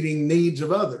meeting needs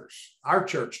of others. Our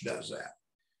church does that,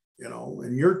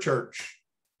 and your church,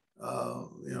 I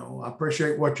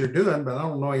appreciate what you're doing, but I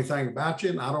don't know anything about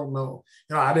you. And I don't know,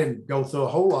 I didn't go through a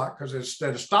whole lot because it's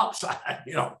at a stop sign,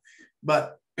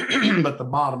 but, but the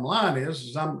bottom line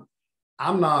is I'm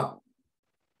not,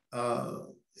 I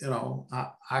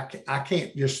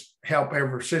can't just help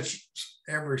every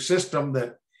system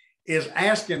that is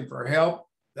asking for help.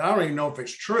 I don't even know if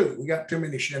it's true. We got too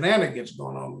many shenanigans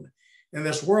going on in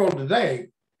this world today.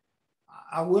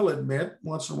 I will admit,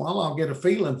 once in a while, I'll get a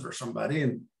feeling for somebody,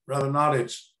 and whether or not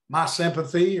it's my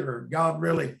sympathy or God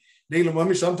really dealing with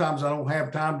me. Sometimes I don't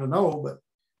have time to know, but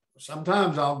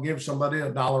sometimes I'll give somebody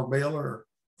a $1 bill or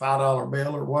 $5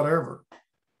 bill or whatever.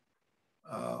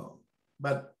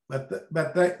 But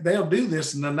they'll do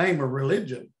this in the name of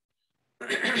religion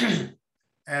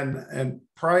and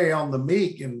prey on the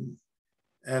meek and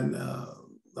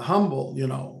the humble,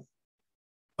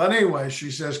 But anyway,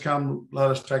 she says, come, let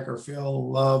us take our fill of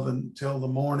love until the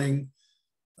morning.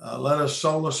 Let us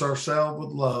solace ourselves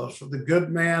with love. For the good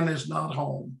man is not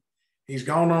home. He's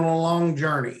gone on a long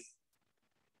journey.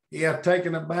 He hath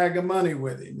taken a bag of money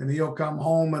with him, and he'll come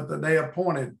home at the day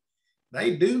appointed.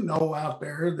 They do know out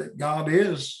there that God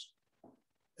is.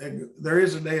 There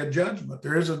is a day of judgment.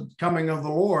 There is a coming of the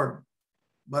Lord,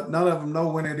 but none of them know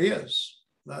when it is.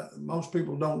 Most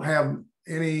people don't have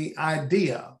any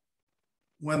idea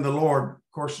when the Lord,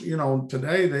 of course,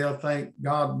 today they'll think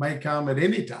God may come at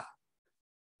any time.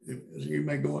 You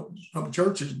may go to some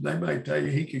churches, they may tell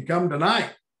you he could come tonight.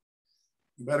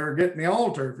 You better get in the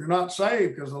altar if you're not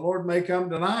saved, because the Lord may come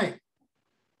tonight.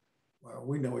 Well,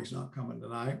 we know he's not coming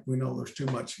tonight. We know there's too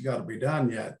much got to be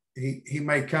done yet. He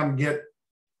may come get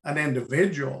an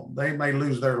individual. They may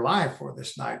lose their life before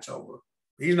this night's over.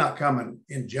 He's not coming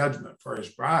in judgment for his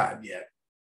bride yet.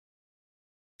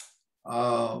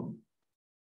 How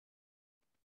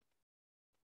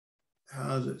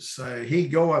does it say? He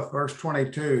goeth, verse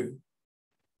 22.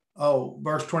 Oh,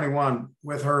 verse 21.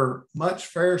 With her much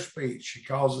fair speech, she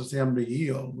causes him to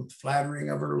yield. With flattering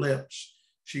of her lips,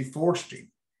 she forced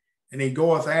him. And he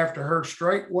goeth after her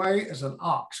straightway as an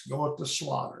ox goeth to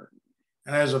slaughter,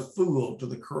 and as a fool to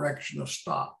the correction of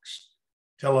stocks,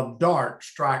 till a dart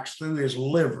strikes through his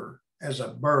liver, as a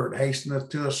bird hasteneth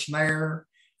to a snare,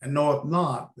 and knoweth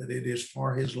not that it is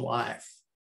for his life.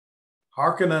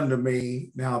 Hearken unto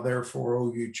me now, therefore,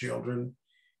 O you children,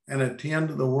 and attend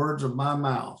to the words of my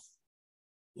mouth.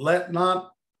 Let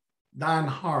not thine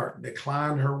heart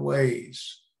decline her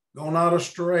ways. Go not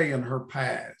astray in her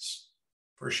paths,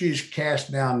 for she's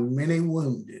cast down many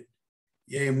wounded.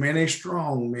 Yea, many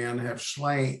strong men have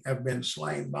been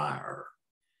slain by her.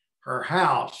 Her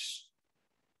house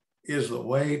is the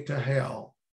way to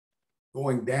hell,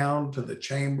 going down to the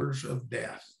chambers of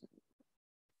death.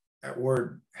 That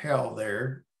word hell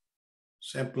there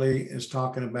simply is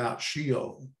talking about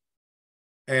Sheol.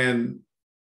 And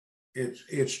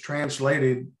it's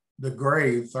translated the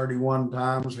grave 31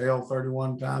 times, hell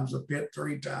 31 times, the pit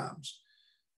 3 times.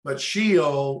 But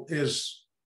Sheol is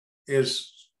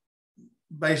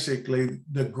basically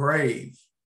the grave.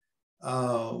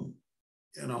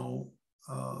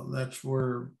 That's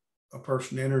where a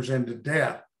person enters into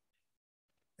death.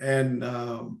 And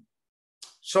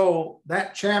so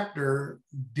that chapter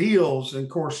deals, and of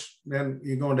course, then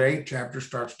you go into 8th chapter,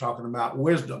 starts talking about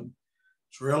wisdom.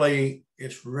 It's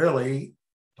really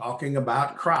talking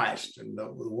about Christ and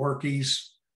the work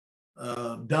he's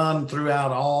done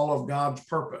throughout all of God's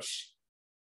purpose,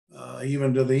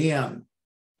 even to the end.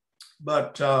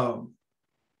 But the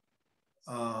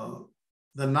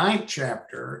 9th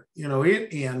chapter,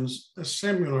 it ends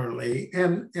similarly.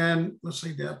 And let's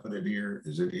see, did I put it here?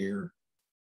 Is it here?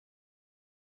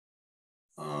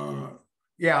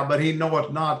 Yeah, but he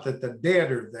knoweth not that the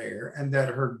dead are there, and that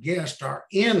her guests are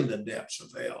in the depths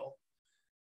of hell.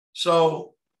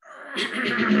 So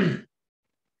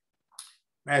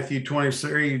Matthew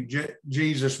 23,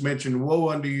 Jesus mentioned, woe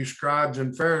unto you, scribes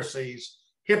and Pharisees,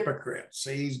 hypocrites.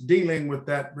 He's dealing with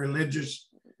that religious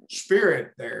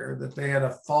spirit there, that they had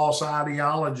a false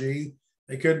ideology.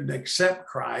 They couldn't accept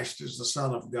Christ as the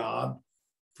Son of God.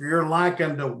 For you're like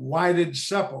unto whited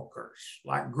sepulchres,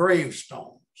 like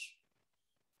gravestones,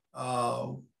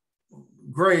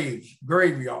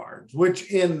 graveyards,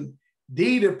 which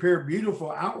indeed appear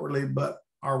beautiful outwardly, but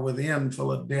are within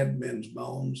full of dead men's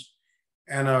bones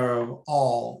and are of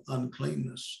all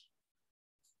uncleanness.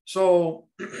 So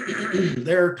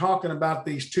they're talking about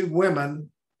these 2 women.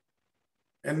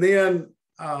 And then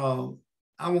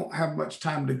I won't have much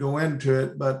time to go into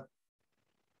it, but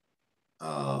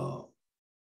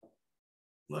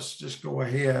let's just go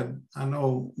ahead. I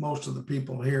know most of the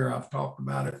people here, I've talked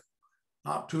about it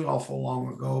not too awful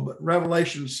long ago, but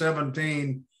Revelation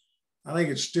 17, I think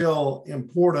it's still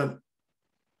important.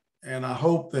 And I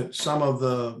hope that some of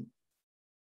the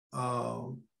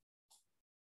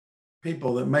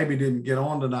people that maybe didn't get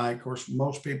on tonight, of course,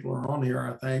 most people are on here,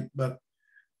 I think, but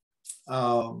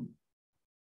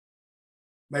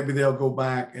maybe they'll go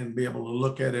back and be able to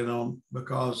look at it on,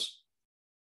 because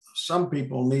some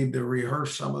people need to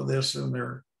rehearse some of this in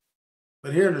there.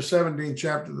 But here in the 17th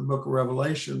chapter of the book of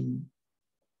Revelation,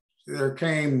 there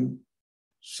came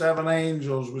 7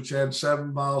 angels which had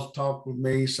 7 vials, talked with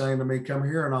me, saying to me, come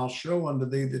here and I'll show unto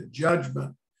thee the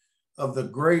judgment of the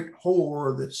great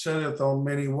whore that sitteth on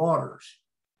many waters.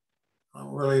 I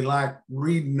don't really like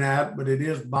reading that, but it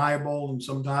is Bible, and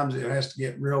sometimes it has to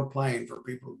get real plain for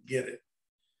people to get it.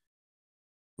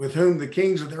 With whom the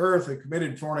kings of the earth have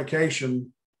committed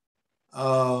fornication.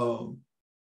 2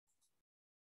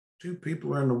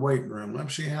 people are in the waiting room. Let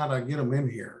me see how to get them in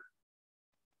here.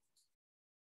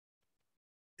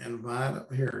 Invite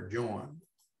up here, join.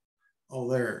 Oh,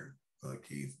 there, Brother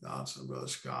Keith Dodson, Brother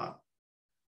Scott.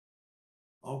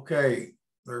 Okay,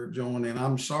 they're joining.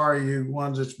 I'm sorry, you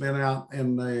ones that's been out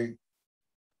in the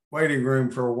waiting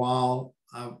room for a while.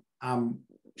 I'm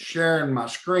sharing my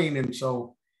screen, and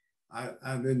so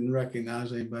I didn't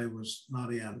recognize anybody was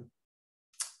not in.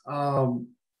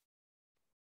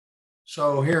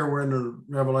 So here we're in the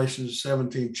Revelation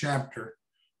 17th chapter,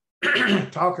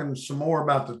 talking some more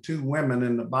about the 2 women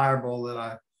in the Bible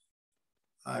that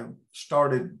I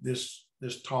started this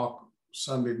talk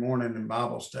Sunday morning in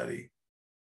Bible study.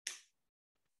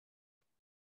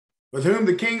 With whom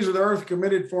the kings of the earth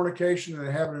committed fornication, and the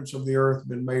inhabitants of the earth have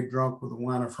been made drunk with the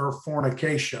wine of her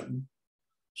fornication.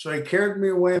 So he carried me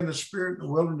away in the spirit in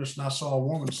the wilderness, and I saw a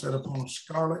woman set upon a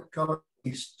scarlet colored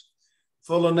beast,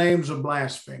 full of names of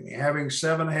blasphemy, having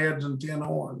 7 heads and 10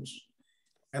 horns.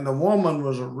 And the woman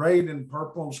was arrayed in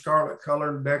purple and scarlet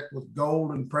color, and decked with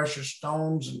gold and precious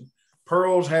stones and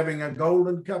pearls, having a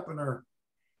golden cup in her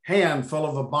hand full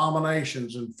of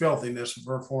abominations and filthiness of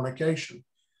her fornication.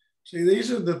 See,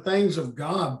 these are the things of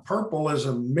God. Purple is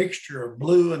a mixture of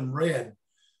blue and red,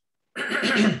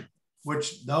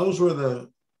 which those were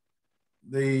the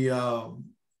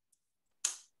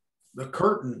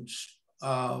curtains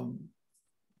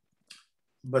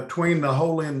between the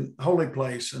holy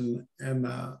place and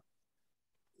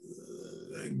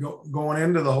going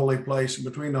into the holy place, and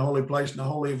between the holy place and the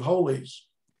Holy of Holies,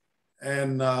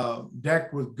 and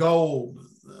decked with gold.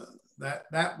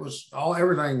 That was all.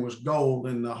 Everything was gold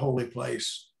in the holy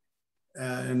place,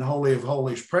 in the Holy of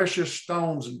Holies. Precious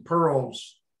stones and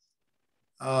pearls,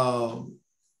 having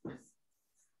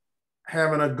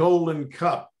a golden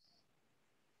cup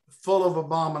full of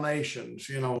abominations.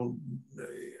 You know,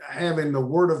 having the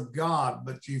Word of God,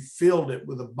 but you filled it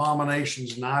with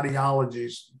abominations and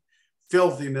ideologies,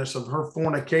 filthiness of her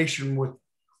fornication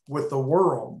with the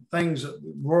world, things of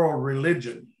world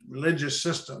religion, religious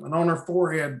system, and on her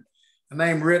forehead a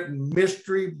name written,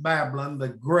 Mystery Babylon the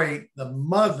Great, the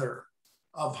mother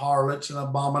of harlots and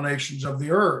abominations of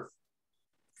the earth.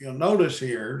 If you'll notice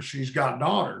here, she's got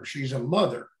daughters. She's a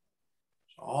mother.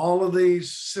 So all of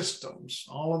these systems,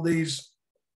 all of these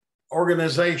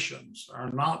organizations are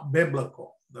not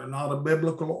biblical. They're not a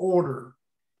biblical order.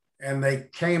 And they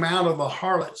came out of the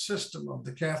harlot system of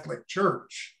the Catholic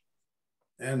Church.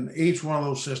 And each one of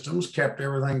those systems kept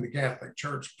everything the Catholic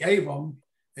Church gave them,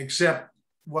 except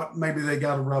what maybe they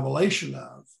got a revelation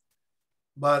of.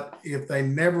 But if they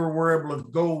never were able to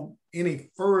go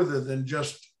any further than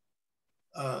just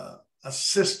a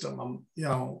system, you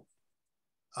know,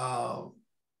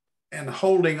 and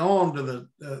holding on to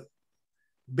the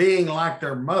being like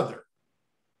their mother.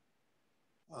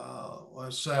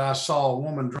 I saw a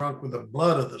woman drunk with the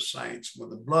blood of the saints,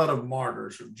 with the blood of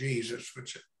martyrs of Jesus,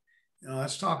 which, you know,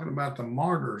 that's talking about the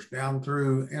martyrs down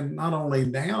through, and not only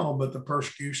now, but the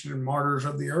persecution and martyrs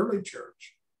of the early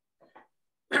church.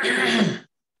 Because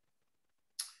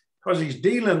he's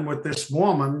dealing with this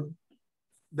woman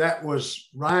that was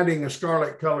riding a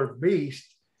scarlet colored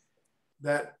beast,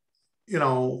 that, you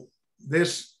know,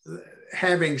 this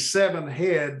having 7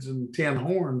 heads and 10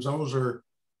 horns, those are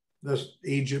this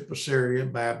Egypt, Assyria,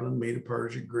 Babylon, Medo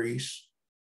Persia, Greece,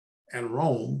 and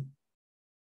Rome.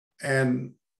 And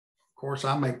of course,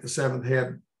 I make the 7th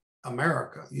head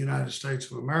America, United States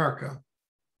of America.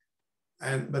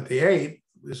 But the 8th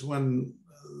is when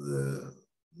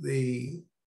the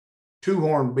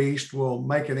 2-horned beast will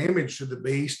make an image to the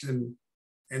beast, and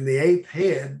the 8th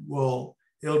head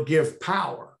it'll give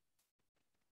power.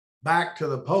 back to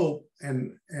the Pope,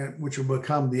 and which will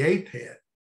become the 8th head.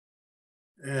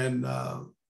 And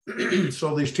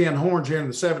so these 10 horns here in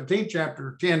the 17th chapter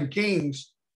are 10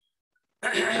 kings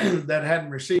that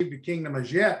hadn't received a kingdom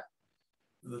as yet.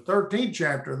 In the 13th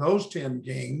chapter, those 10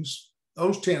 kings,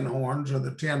 those 10 horns are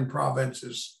the 10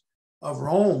 provinces of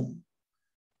Rome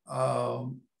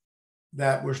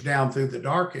that was down through the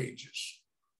Dark Ages.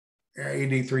 AD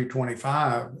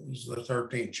 325 is the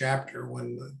 13th chapter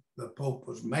when the Pope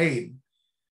was made.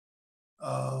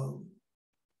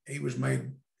 He was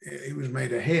made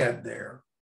a head there.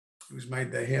 He was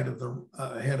made the head of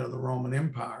the Roman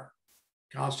Empire.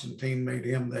 Constantine made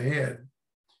him the head.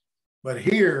 But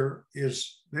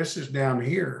this is down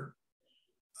here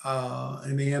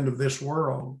in the end of this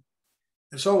world.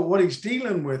 And so what he's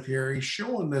dealing with here, he's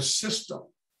showing this system,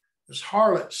 this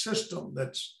harlot system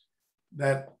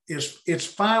it's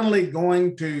finally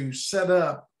going to set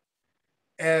up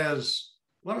as,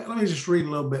 let me just read a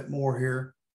little bit more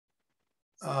here.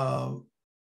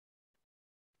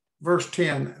 Verse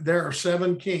 10, there are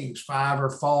 7 kings, 5 are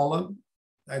fallen.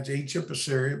 That's Egypt,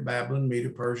 Assyria, Babylon, Media,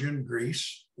 Persia, and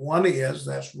Greece. One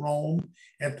that's Rome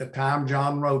at the time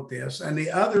John wrote this, and the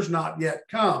other's not yet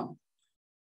come.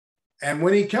 And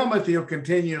when he cometh, he'll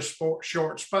continue a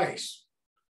short space.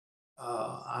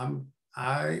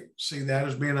 I see that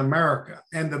as being America.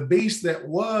 And the beast that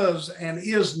was and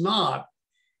is not,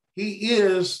 he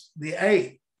is the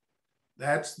 8th.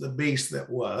 That's the beast that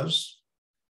was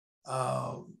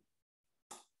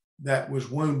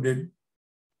wounded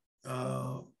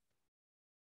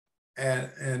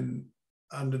and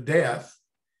unto death.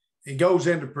 He goes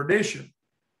into perdition.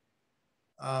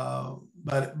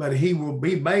 But he will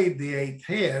be made the 8th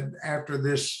head after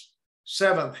this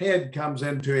 7th head comes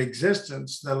into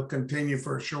existence that'll continue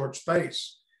for a short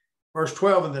space. Verse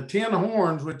 12, and the 10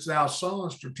 horns which thou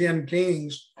sawest are 10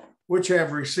 kings, which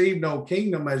have received no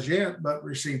kingdom as yet, but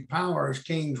received power as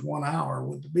kings 1 hour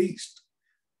with the beast.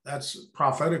 That's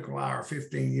prophetical hour,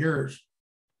 15 years.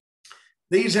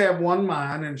 These have one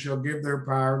mind and shall give their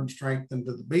power and strength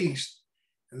unto the beast.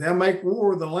 And they'll make war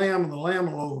with the Lamb, and the Lamb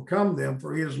will overcome them,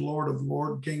 for he is Lord of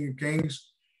Lords, King of Kings.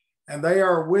 And they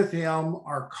are with him,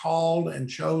 are called and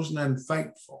chosen and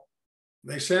faithful.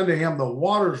 They said to him, the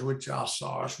waters which thou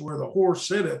sawest, where the horse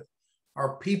sitteth,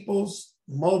 are peoples,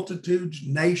 multitudes,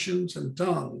 nations, and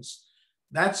tongues.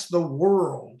 That's the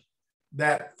world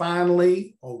that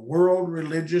finally a world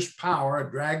religious power,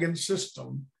 a dragon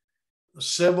system, a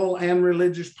civil and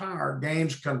religious power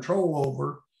gains control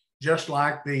over, just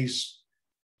like these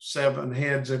 7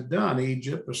 heads have done,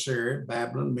 Egypt, Assyria,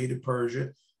 Babylon, Media, Persia.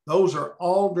 Those are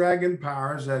all dragon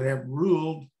powers that have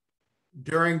ruled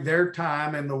during their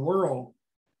time in the world.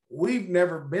 We've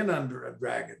never been under a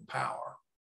dragon power,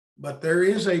 but there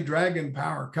is a dragon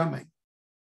power coming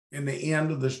in the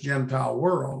end of this Gentile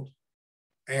world.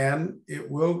 And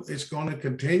it's going to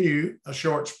continue a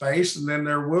short space, and then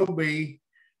there will be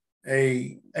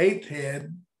a 8th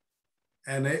head,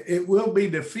 and it will be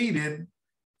defeated.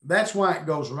 That's why it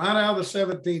goes right out of the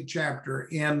 17th chapter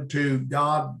into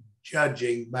God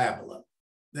judging Babylon.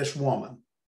 This woman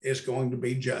is going to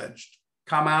be judged.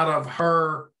 Come out of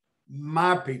her,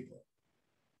 my people.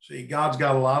 See, God's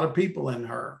got a lot of people in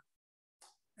her.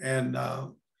 And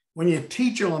when you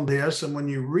teach on this and when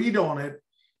you read on it,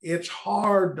 it's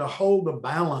hard to hold a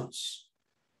balance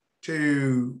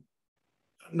to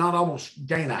not almost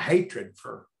gain a hatred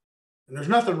for. And there's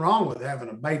nothing wrong with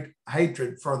having a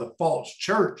hatred for the false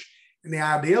church and the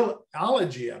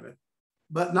ideology of it,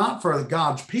 but not for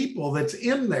God's people that's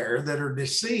in there that are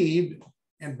deceived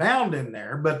and bound in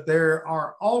there. But there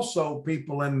are also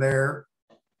people in there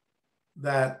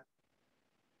that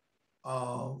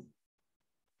are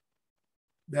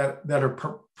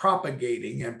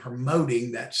propagating and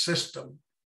promoting that system.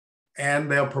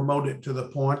 And they'll promote it to the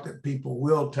point that people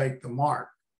will take the mark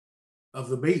of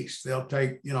the beast. They'll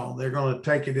take, they're going to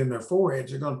take it in their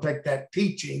foreheads. They're going to take that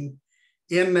teaching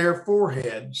in their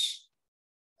foreheads.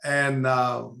 And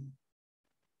then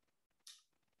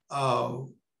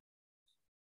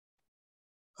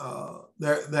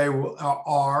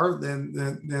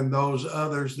those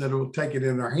others that will take it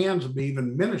in their hands will be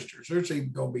even ministers. There's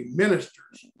even going to be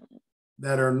ministers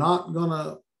that are not going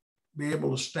to be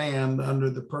able to stand under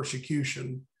the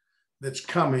persecution that's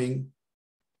coming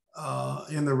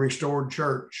in the restored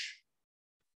church.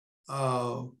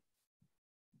 And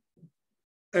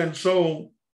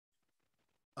so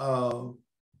God's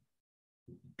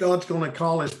going to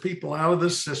call his people out of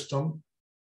this system.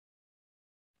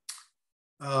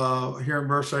 Here in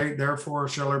verse 8, therefore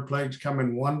shall her plagues come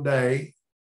in one day,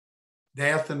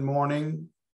 death and mourning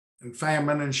and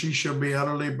famine, and she shall be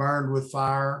utterly burned with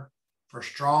fire. For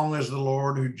strong is the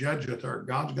Lord who judgeth her.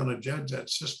 God's going to judge that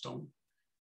system.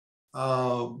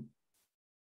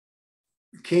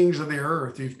 Kings of the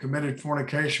earth who've committed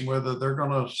fornication with her, they're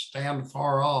going to stand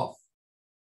far off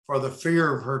for the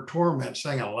fear of her torment,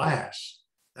 saying, alas,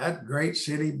 that great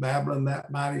city, Babylon,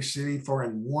 that mighty city, for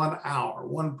in 1 hour,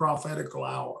 one prophetical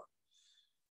hour,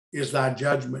 is thy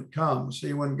judgment come.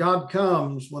 See, when God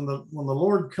comes, when the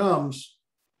Lord comes,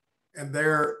 and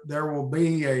there will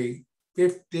be a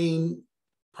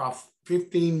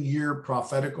 15-year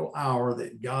prophetical hour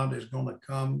that God is going to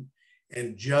come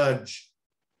and judge.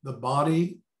 The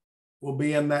body will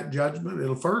be in that judgment.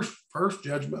 It'll first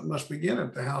judgment must begin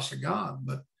at the house of God,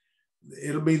 but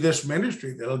it'll be this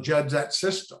ministry that'll judge that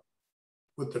system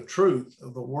with the truth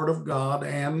of the word of God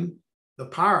and the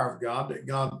power of God that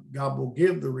God will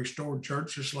give the restored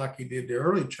church, just like he did the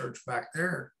early church back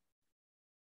there.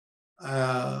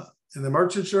 And the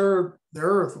merchants of the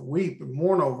earth weep and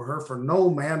mourn over her, for no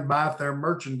man buyeth their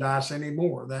merchandise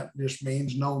anymore. That just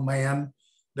means no man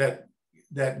that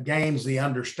gains the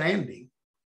understanding.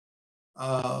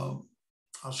 I'll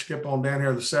skip on down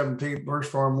here to the 17th verse.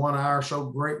 For in 1 hour so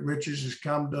great riches has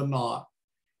come to naught.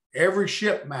 Every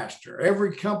shipmaster,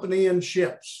 every company in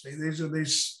ships, see, these are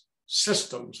these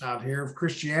systems out here of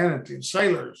Christianity, and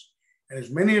sailors, and as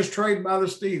many as trade by the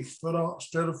sea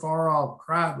stood afar off,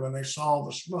 cried when they saw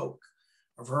the smoke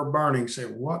of her burning,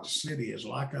 said, what city is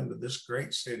like unto this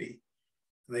great city?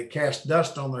 And they cast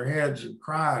dust on their heads and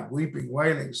cried, weeping,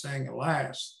 wailing, saying,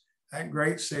 alas, that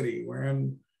great city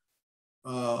wherein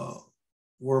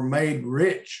were made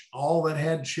rich all that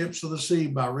had ships of the sea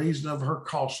by reason of her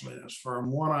costliness, for in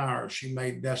 1 hour she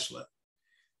made desolate.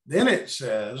 Then it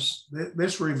says,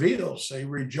 this reveals, say,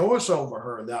 rejoice over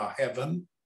her, thou heaven,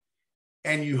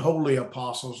 and you holy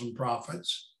apostles and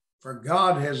prophets, for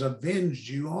God has avenged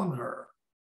you on her.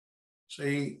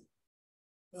 See,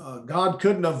 God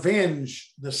couldn't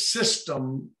avenge the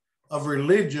system of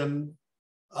religion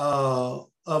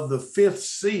of the fifth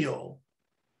seal,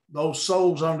 those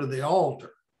souls under the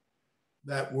altar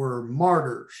that were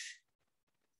martyrs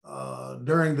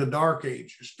during the Dark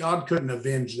Ages. God couldn't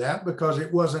avenge that because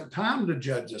it wasn't time to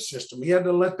judge the system. He had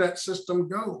to let that system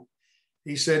go.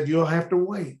 He said, you'll have to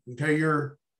wait until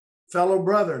your fellow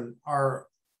brethren are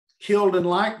killed in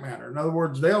like manner. In other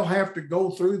words, they'll have to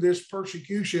go through this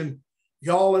persecution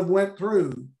y'all have went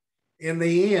through. In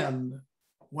the end,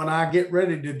 when I get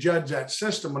ready to judge that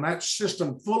system, when that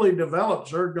system fully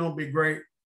develops, there's going to be great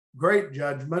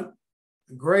judgment,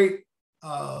 great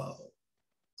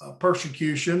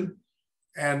persecution.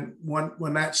 And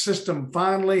when that system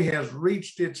finally has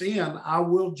reached its end, I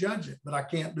will judge it, but I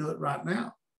can't do it right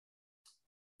now.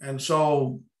 And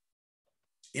so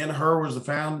in her was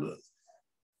found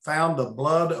the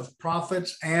blood of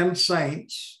prophets and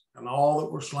saints and all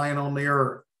that were slain on the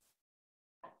earth.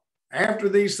 After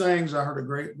these things, I heard a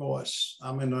great voice.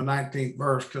 I'm in the 19th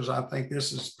verse because I think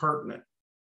this is pertinent.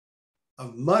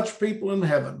 Of much people in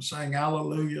heaven saying,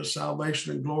 hallelujah,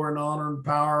 salvation and glory and honor and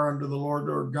power unto the Lord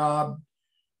our God.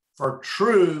 For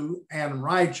true and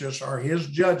righteous are his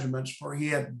judgments, for he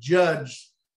hath judged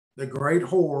the great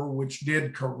whore, which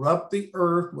did corrupt the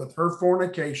earth with her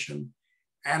fornication,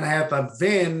 and hath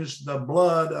avenged the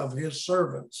blood of his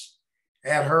servants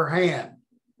at her hand.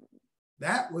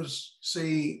 That was,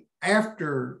 see,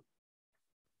 after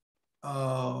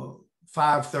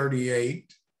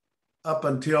 538 up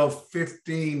until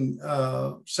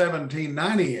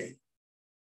 1798,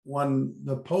 when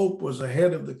the Pope was the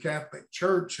head of the Catholic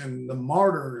Church and the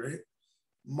martyrs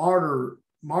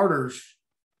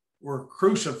were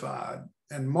crucified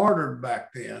and martyred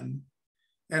back then.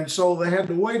 And so they had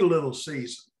to wait a little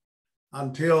season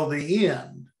until the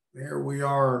end. Here we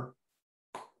are,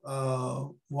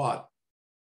 what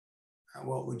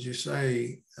would you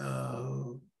say,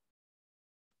 from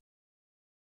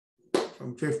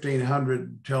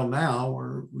 1500 till now,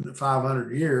 or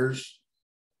 500 years.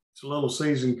 It's a little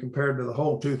season compared to the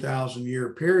whole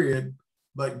 2,000-year period,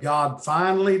 but God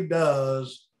finally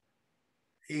does.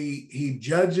 He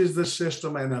judges the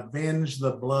system and avenges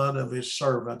the blood of his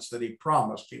servants that he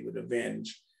promised he would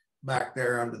avenge back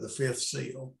there under the fifth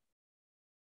seal.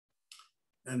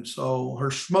 And so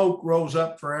her smoke rose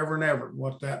up forever and ever.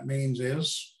 What that means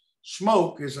is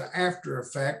smoke is an after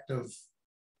effect of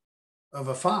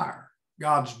a fire.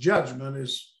 God's judgment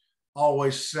is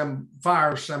always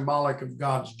fire, symbolic of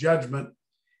God's judgment,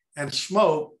 and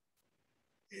smoke,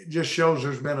 it just shows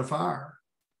there's been a fire.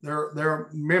 Their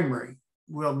memory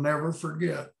will never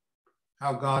forget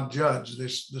how God judged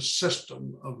the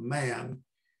system of man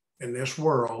in this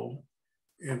world.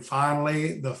 And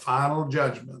finally, the final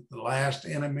judgment, the last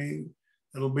enemy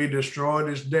that'll be destroyed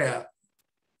is death.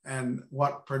 And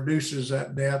what produces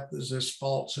that death is this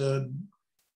falsehood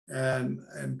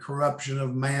and corruption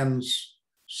of man's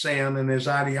sin and his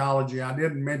ideology. I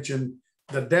didn't mention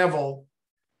the devil,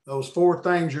 those four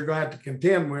things you're going to have to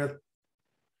contend with.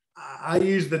 I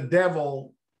use the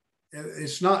devil.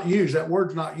 It's not used, that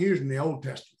word's not used in the Old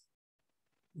Testament,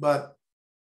 but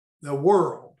the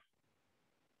world.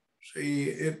 See,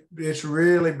 it's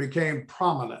really became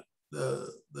prominent.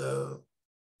 The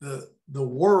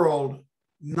world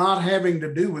not having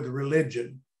to do with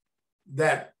religion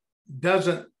that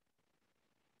doesn't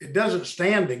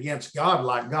stand against God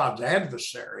like God's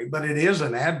adversary, but it is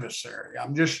an adversary.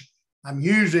 I'm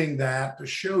using that to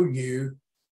show you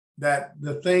that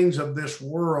the things of this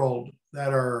world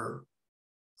that are,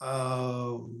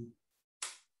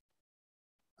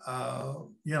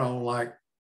 like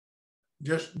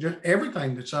just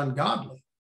everything that's ungodly,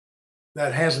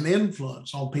 that has an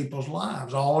influence on people's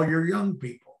lives, all your young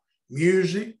people,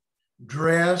 music,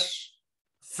 dress,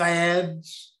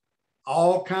 fads,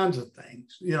 all kinds of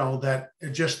things, that are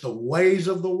just the ways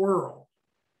of the world.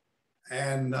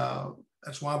 And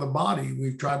that's why the body,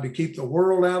 we've tried to keep the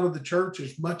world out of the church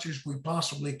as much as we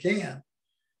possibly can,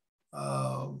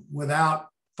 without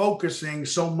focusing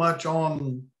so much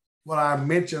on what I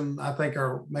mentioned, I think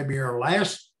maybe our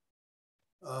last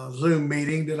Zoom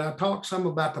meeting, that I talked some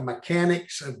about the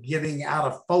mechanics of getting out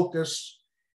of focus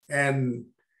and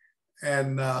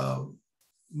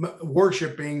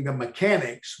worshiping the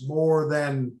mechanics more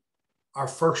than our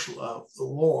first love, the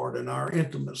Lord, and our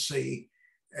intimacy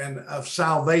and of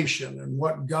salvation and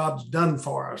what God's done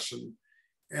for us,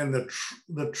 and the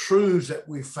truths that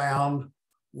we found.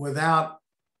 Without,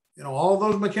 all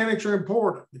those mechanics are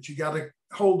important, but you got to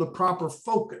hold the proper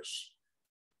focus.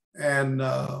 And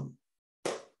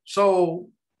so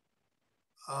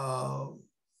the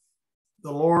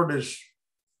Lord is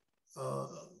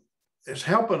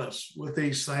helping us with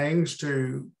these things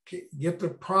to get the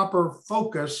proper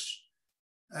focus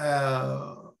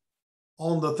on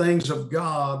the things of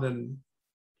God. And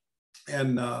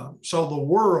so the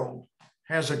world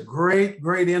has a great,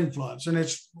 great influence, and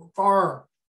it's far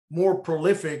more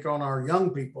prolific on our young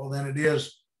people than it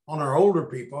is on our older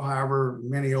people. However,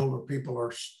 many older people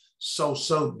are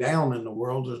so down in the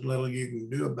world, there's little you can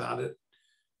do about it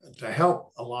to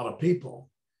help a lot of people.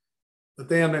 But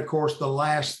then, of course, the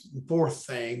fourth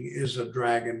thing is a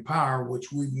dragon power,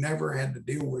 which we've never had to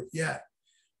deal with yet.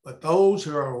 But those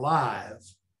who are alive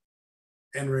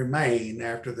and remain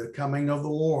after the coming of the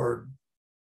Lord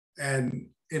and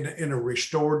in a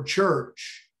restored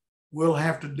church will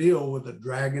have to deal with a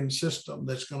dragon system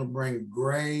that's going to bring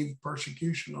grave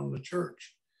persecution on the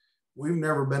church. We've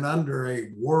never been under a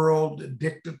world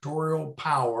dictatorial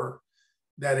power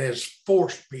that has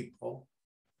forced people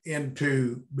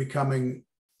into becoming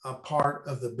a part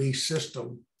of the beast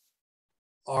system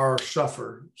or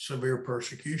suffer severe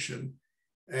persecution.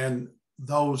 And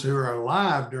those who are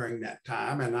alive during that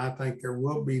time, and I think there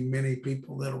will be many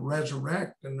people that'll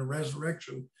resurrect in the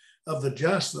resurrection of the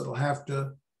just that'll have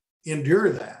to endure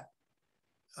that,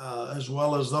 as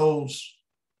well as those,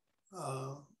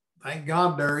 thank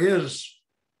God there is,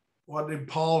 what did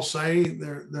Paul say?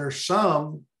 There's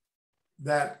some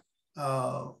that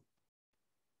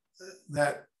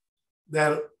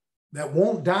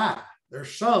won't die.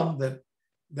 There's some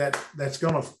that's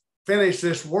going to finish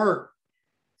this work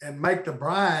and make the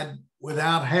bride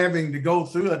without having to go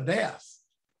through a death.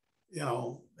 It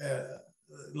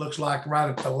looks like right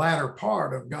at the latter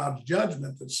part of God's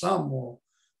judgment that some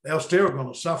they'll still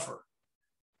going to suffer.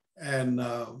 And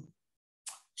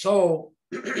so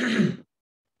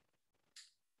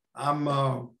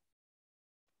I'm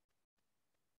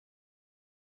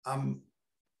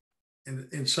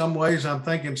in some ways, I'm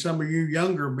thinking some of you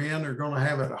younger men are going to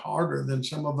have it harder than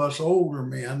some of us older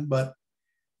men. But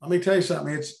let me tell you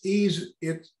something. It's easy.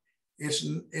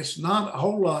 It's not a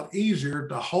whole lot easier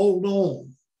to hold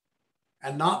on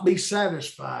and not be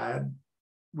satisfied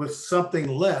with something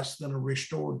less than a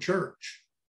restored church.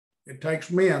 It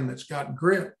takes men that's got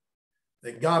grit,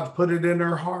 that God's put it in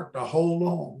their heart to hold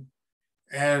on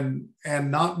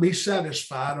and not be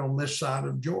satisfied on this side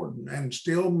of Jordan and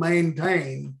still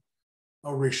maintain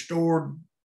a restored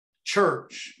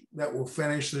church that will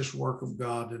finish this work of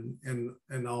God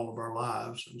in all of our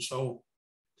lives. And so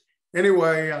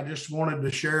anyway, I just wanted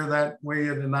to share that with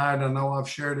you tonight. I know I've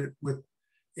shared it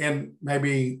and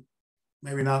maybe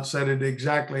not said it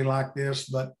exactly like this,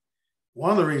 but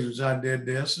one of the reasons I did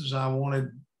this is I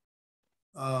wanted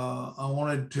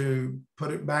to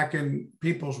put it back in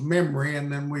people's memory.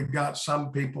 And then we've got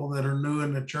some people that are new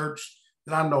in the church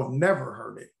that I know have never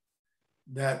heard it,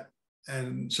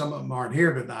 and some of them aren't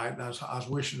here tonight. And I was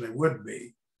wishing they would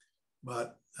be.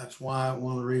 but that's why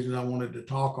one of the reasons I wanted to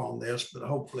talk on this. But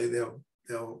hopefully they'll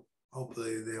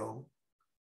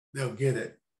get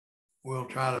it. We'll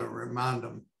try to remind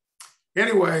them.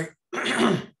 Anyway,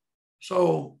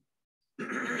 so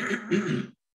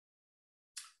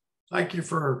thank you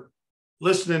for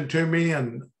listening to me,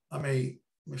 and let me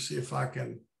see if I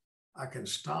can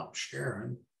stop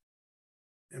sharing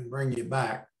and bring you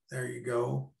back. There you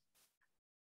go.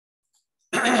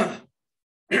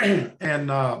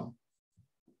 And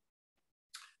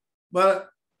but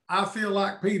I feel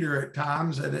like Peter at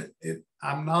times that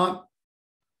I'm not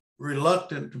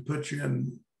reluctant to put you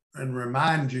in and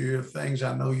remind you of things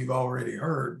I know you've already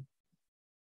heard.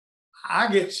 I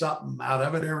get something out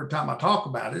of it every time I talk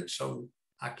about it, so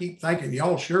I keep thinking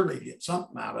y'all surely get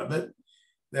something out of it,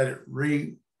 that it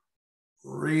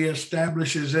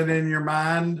reestablishes it in your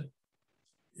mind.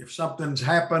 If something's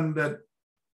happened that,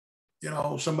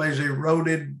 somebody's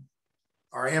eroded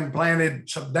or implanted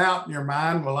some doubt in your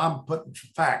mind, well, I'm putting some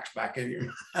facts back in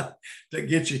your mind to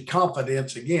get you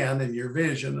confidence again in your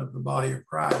vision of the body of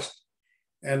Christ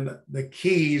and the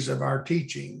keys of our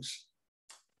teachings.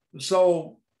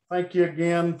 So thank you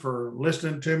again for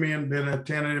listening to me and being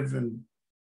attentive. And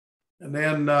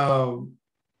then I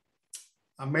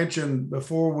mentioned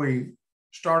before we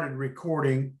started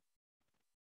recording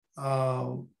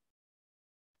that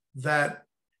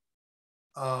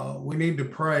we need to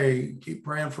pray, keep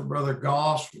praying for Brother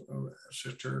Goss,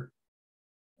 Sister.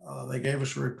 They gave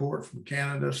us a report from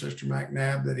Canada, Sister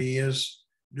McNabb, that he is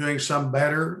doing some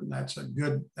better. That's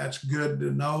good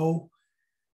to know.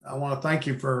 I want to thank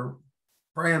you for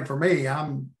praying for me.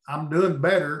 I'm doing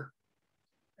better,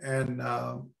 and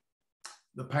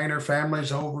the Painter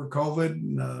family's over COVID,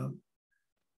 and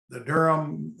the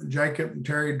Durham, Jacob and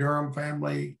Terry Durham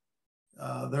family,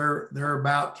 they're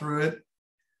about through it.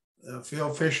 The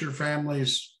Phil Fisher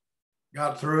family's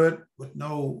got through it with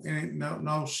no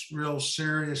real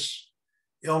serious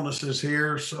illnesses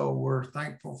here, so we're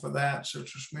thankful for that.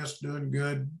 Sister Smith's doing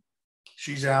good;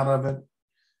 she's out of it.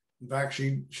 In fact,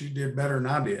 she did better than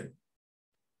I did.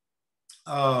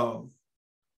 I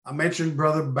mentioned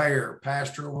Brother Bear,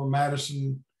 pastor over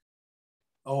Madison,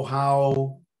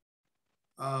 Ohio.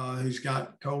 He's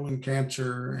got colon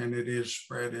cancer, and it is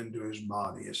spread into his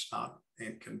body. It's not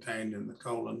contained in the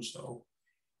colon, so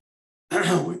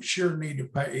we sure need to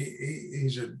pay.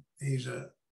 He's a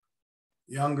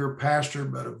younger pastor,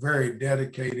 but a very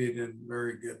dedicated and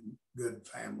very good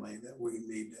family that we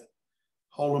need to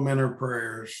hold them in our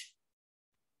prayers.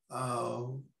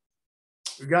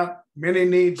 We got many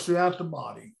needs throughout the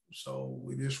body, so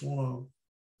we just want to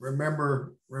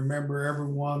remember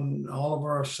everyone. All of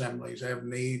our assemblies have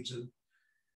needs, and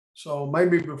so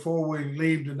maybe before we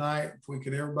leave tonight, if we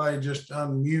could everybody just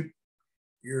unmute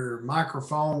your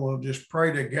microphone, we'll just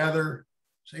pray together.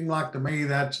 Seemed like to me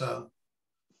that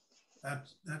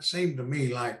seemed to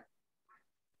me like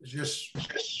it's just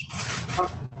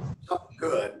something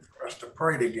good for us to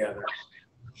pray together.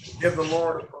 Give the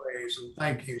Lord a praise and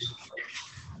thank you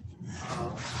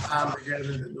for time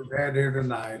together that we've had here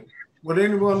tonight. Would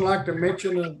anyone like to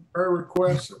mention a prayer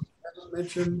request that I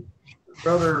mentioned?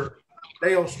 Brother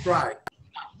Dale Strike,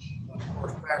 of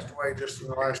course, passed away just in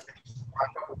the last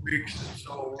couple of weeks, and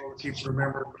so we'll keep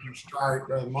remembering Strike,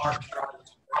 Mark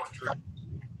Strike,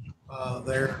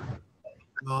 there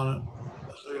on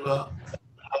Missoula,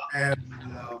 and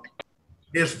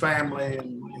his family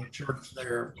and the church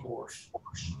there, of course.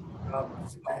 Help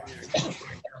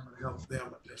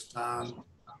them at this time.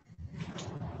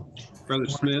 Brother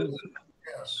Smith,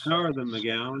 yes. How are the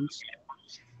McGowans?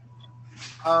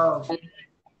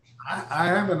 I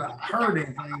haven't heard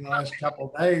anything the last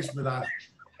couple of days, but I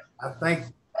think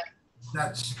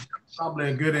that's probably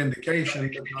a good indication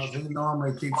because he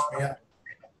normally keeps me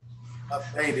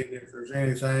updated if there's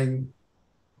anything.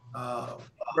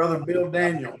 Brother Bill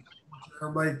Daniels,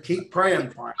 everybody keep praying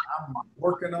for him. I'm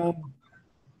working on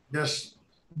this.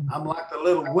 I'm like the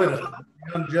little widow,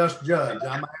 the unjust judge.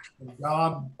 I'm asking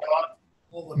God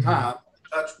all the time to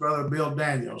touch Brother Bill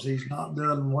Daniels. He's not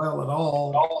doing well at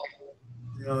all.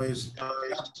 He's got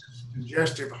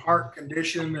congestive heart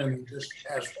condition, and he just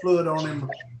has fluid on him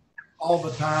all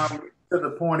the time to the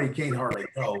point he can't hardly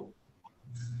go.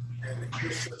 And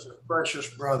he's such a precious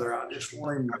brother. I just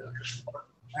want him to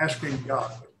asking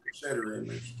God to consider him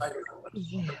his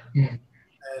faithfulness,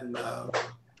 and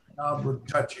God would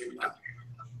touch him.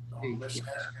 I'm just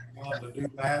asking God to do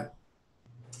that.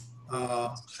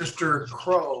 Sister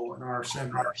Crow in our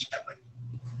seminary,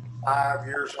 5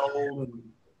 years old, and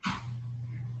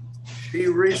she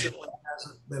recently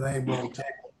hasn't been able to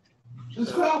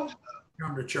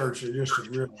come to church. It's just a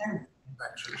real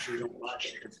infection. She don't like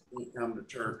it if we come to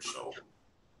church. So,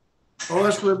 well,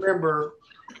 let's remember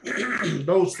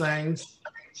those things.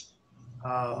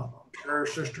 Sure,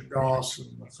 Sister Goss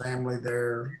and the family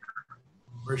there.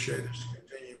 Appreciate us.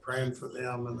 Continue praying for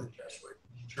them and the Jesuit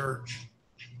Church.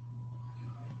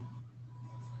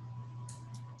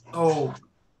 So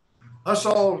let's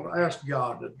all ask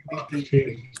God to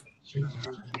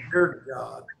dear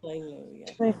God.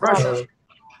 Precious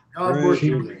God, Praise worship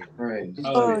you. you. Praise.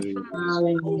 Hallelujah.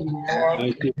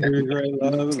 Thank you for your great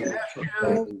love.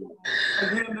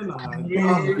 Again tonight.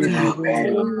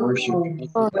 Worship.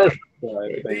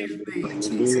 These needs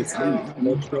Jesus.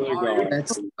 Let's really God.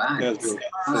 That's fine. That's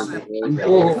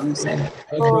Hallelujah.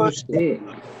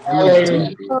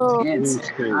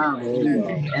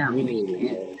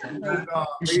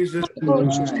 these is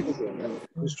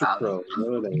Mr. Crow.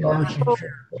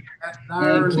 at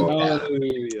iron.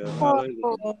 Hallelujah.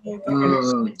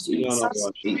 Oh,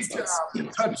 Jesus.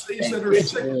 Touch these that are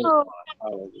sick.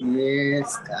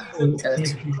 Yes, God. Touch.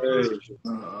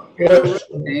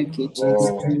 Thank you,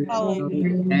 Jesus. Thank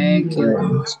you.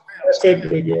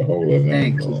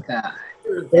 Thank you, God.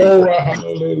 Oh,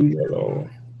 hallelujah, Lord.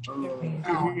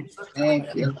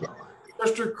 Thank you, Lord.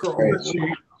 Mr. Crow.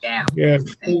 Yeah. Yes.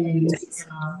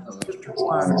 Mr.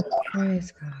 Klein.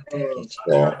 Praise God. Thank you,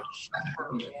 Jesus.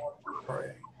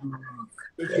 Pray.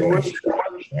 Situation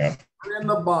in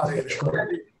the body. God,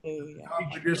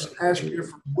 we just ask you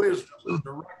for wisdom,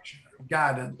 direction, and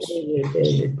guidance.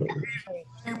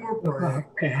 And we're praying.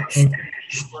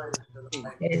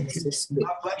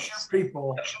 God bless your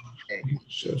people.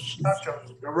 Touch them,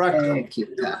 direct them. Thank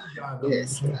you, God.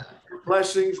 Yes, God. Your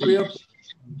blessings be upon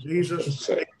Jesus.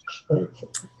 Thank you.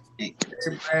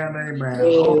 Amen.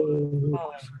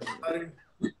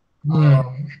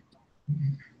 Amen.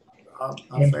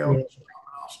 I failed.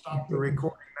 I'll stop the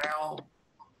recording now.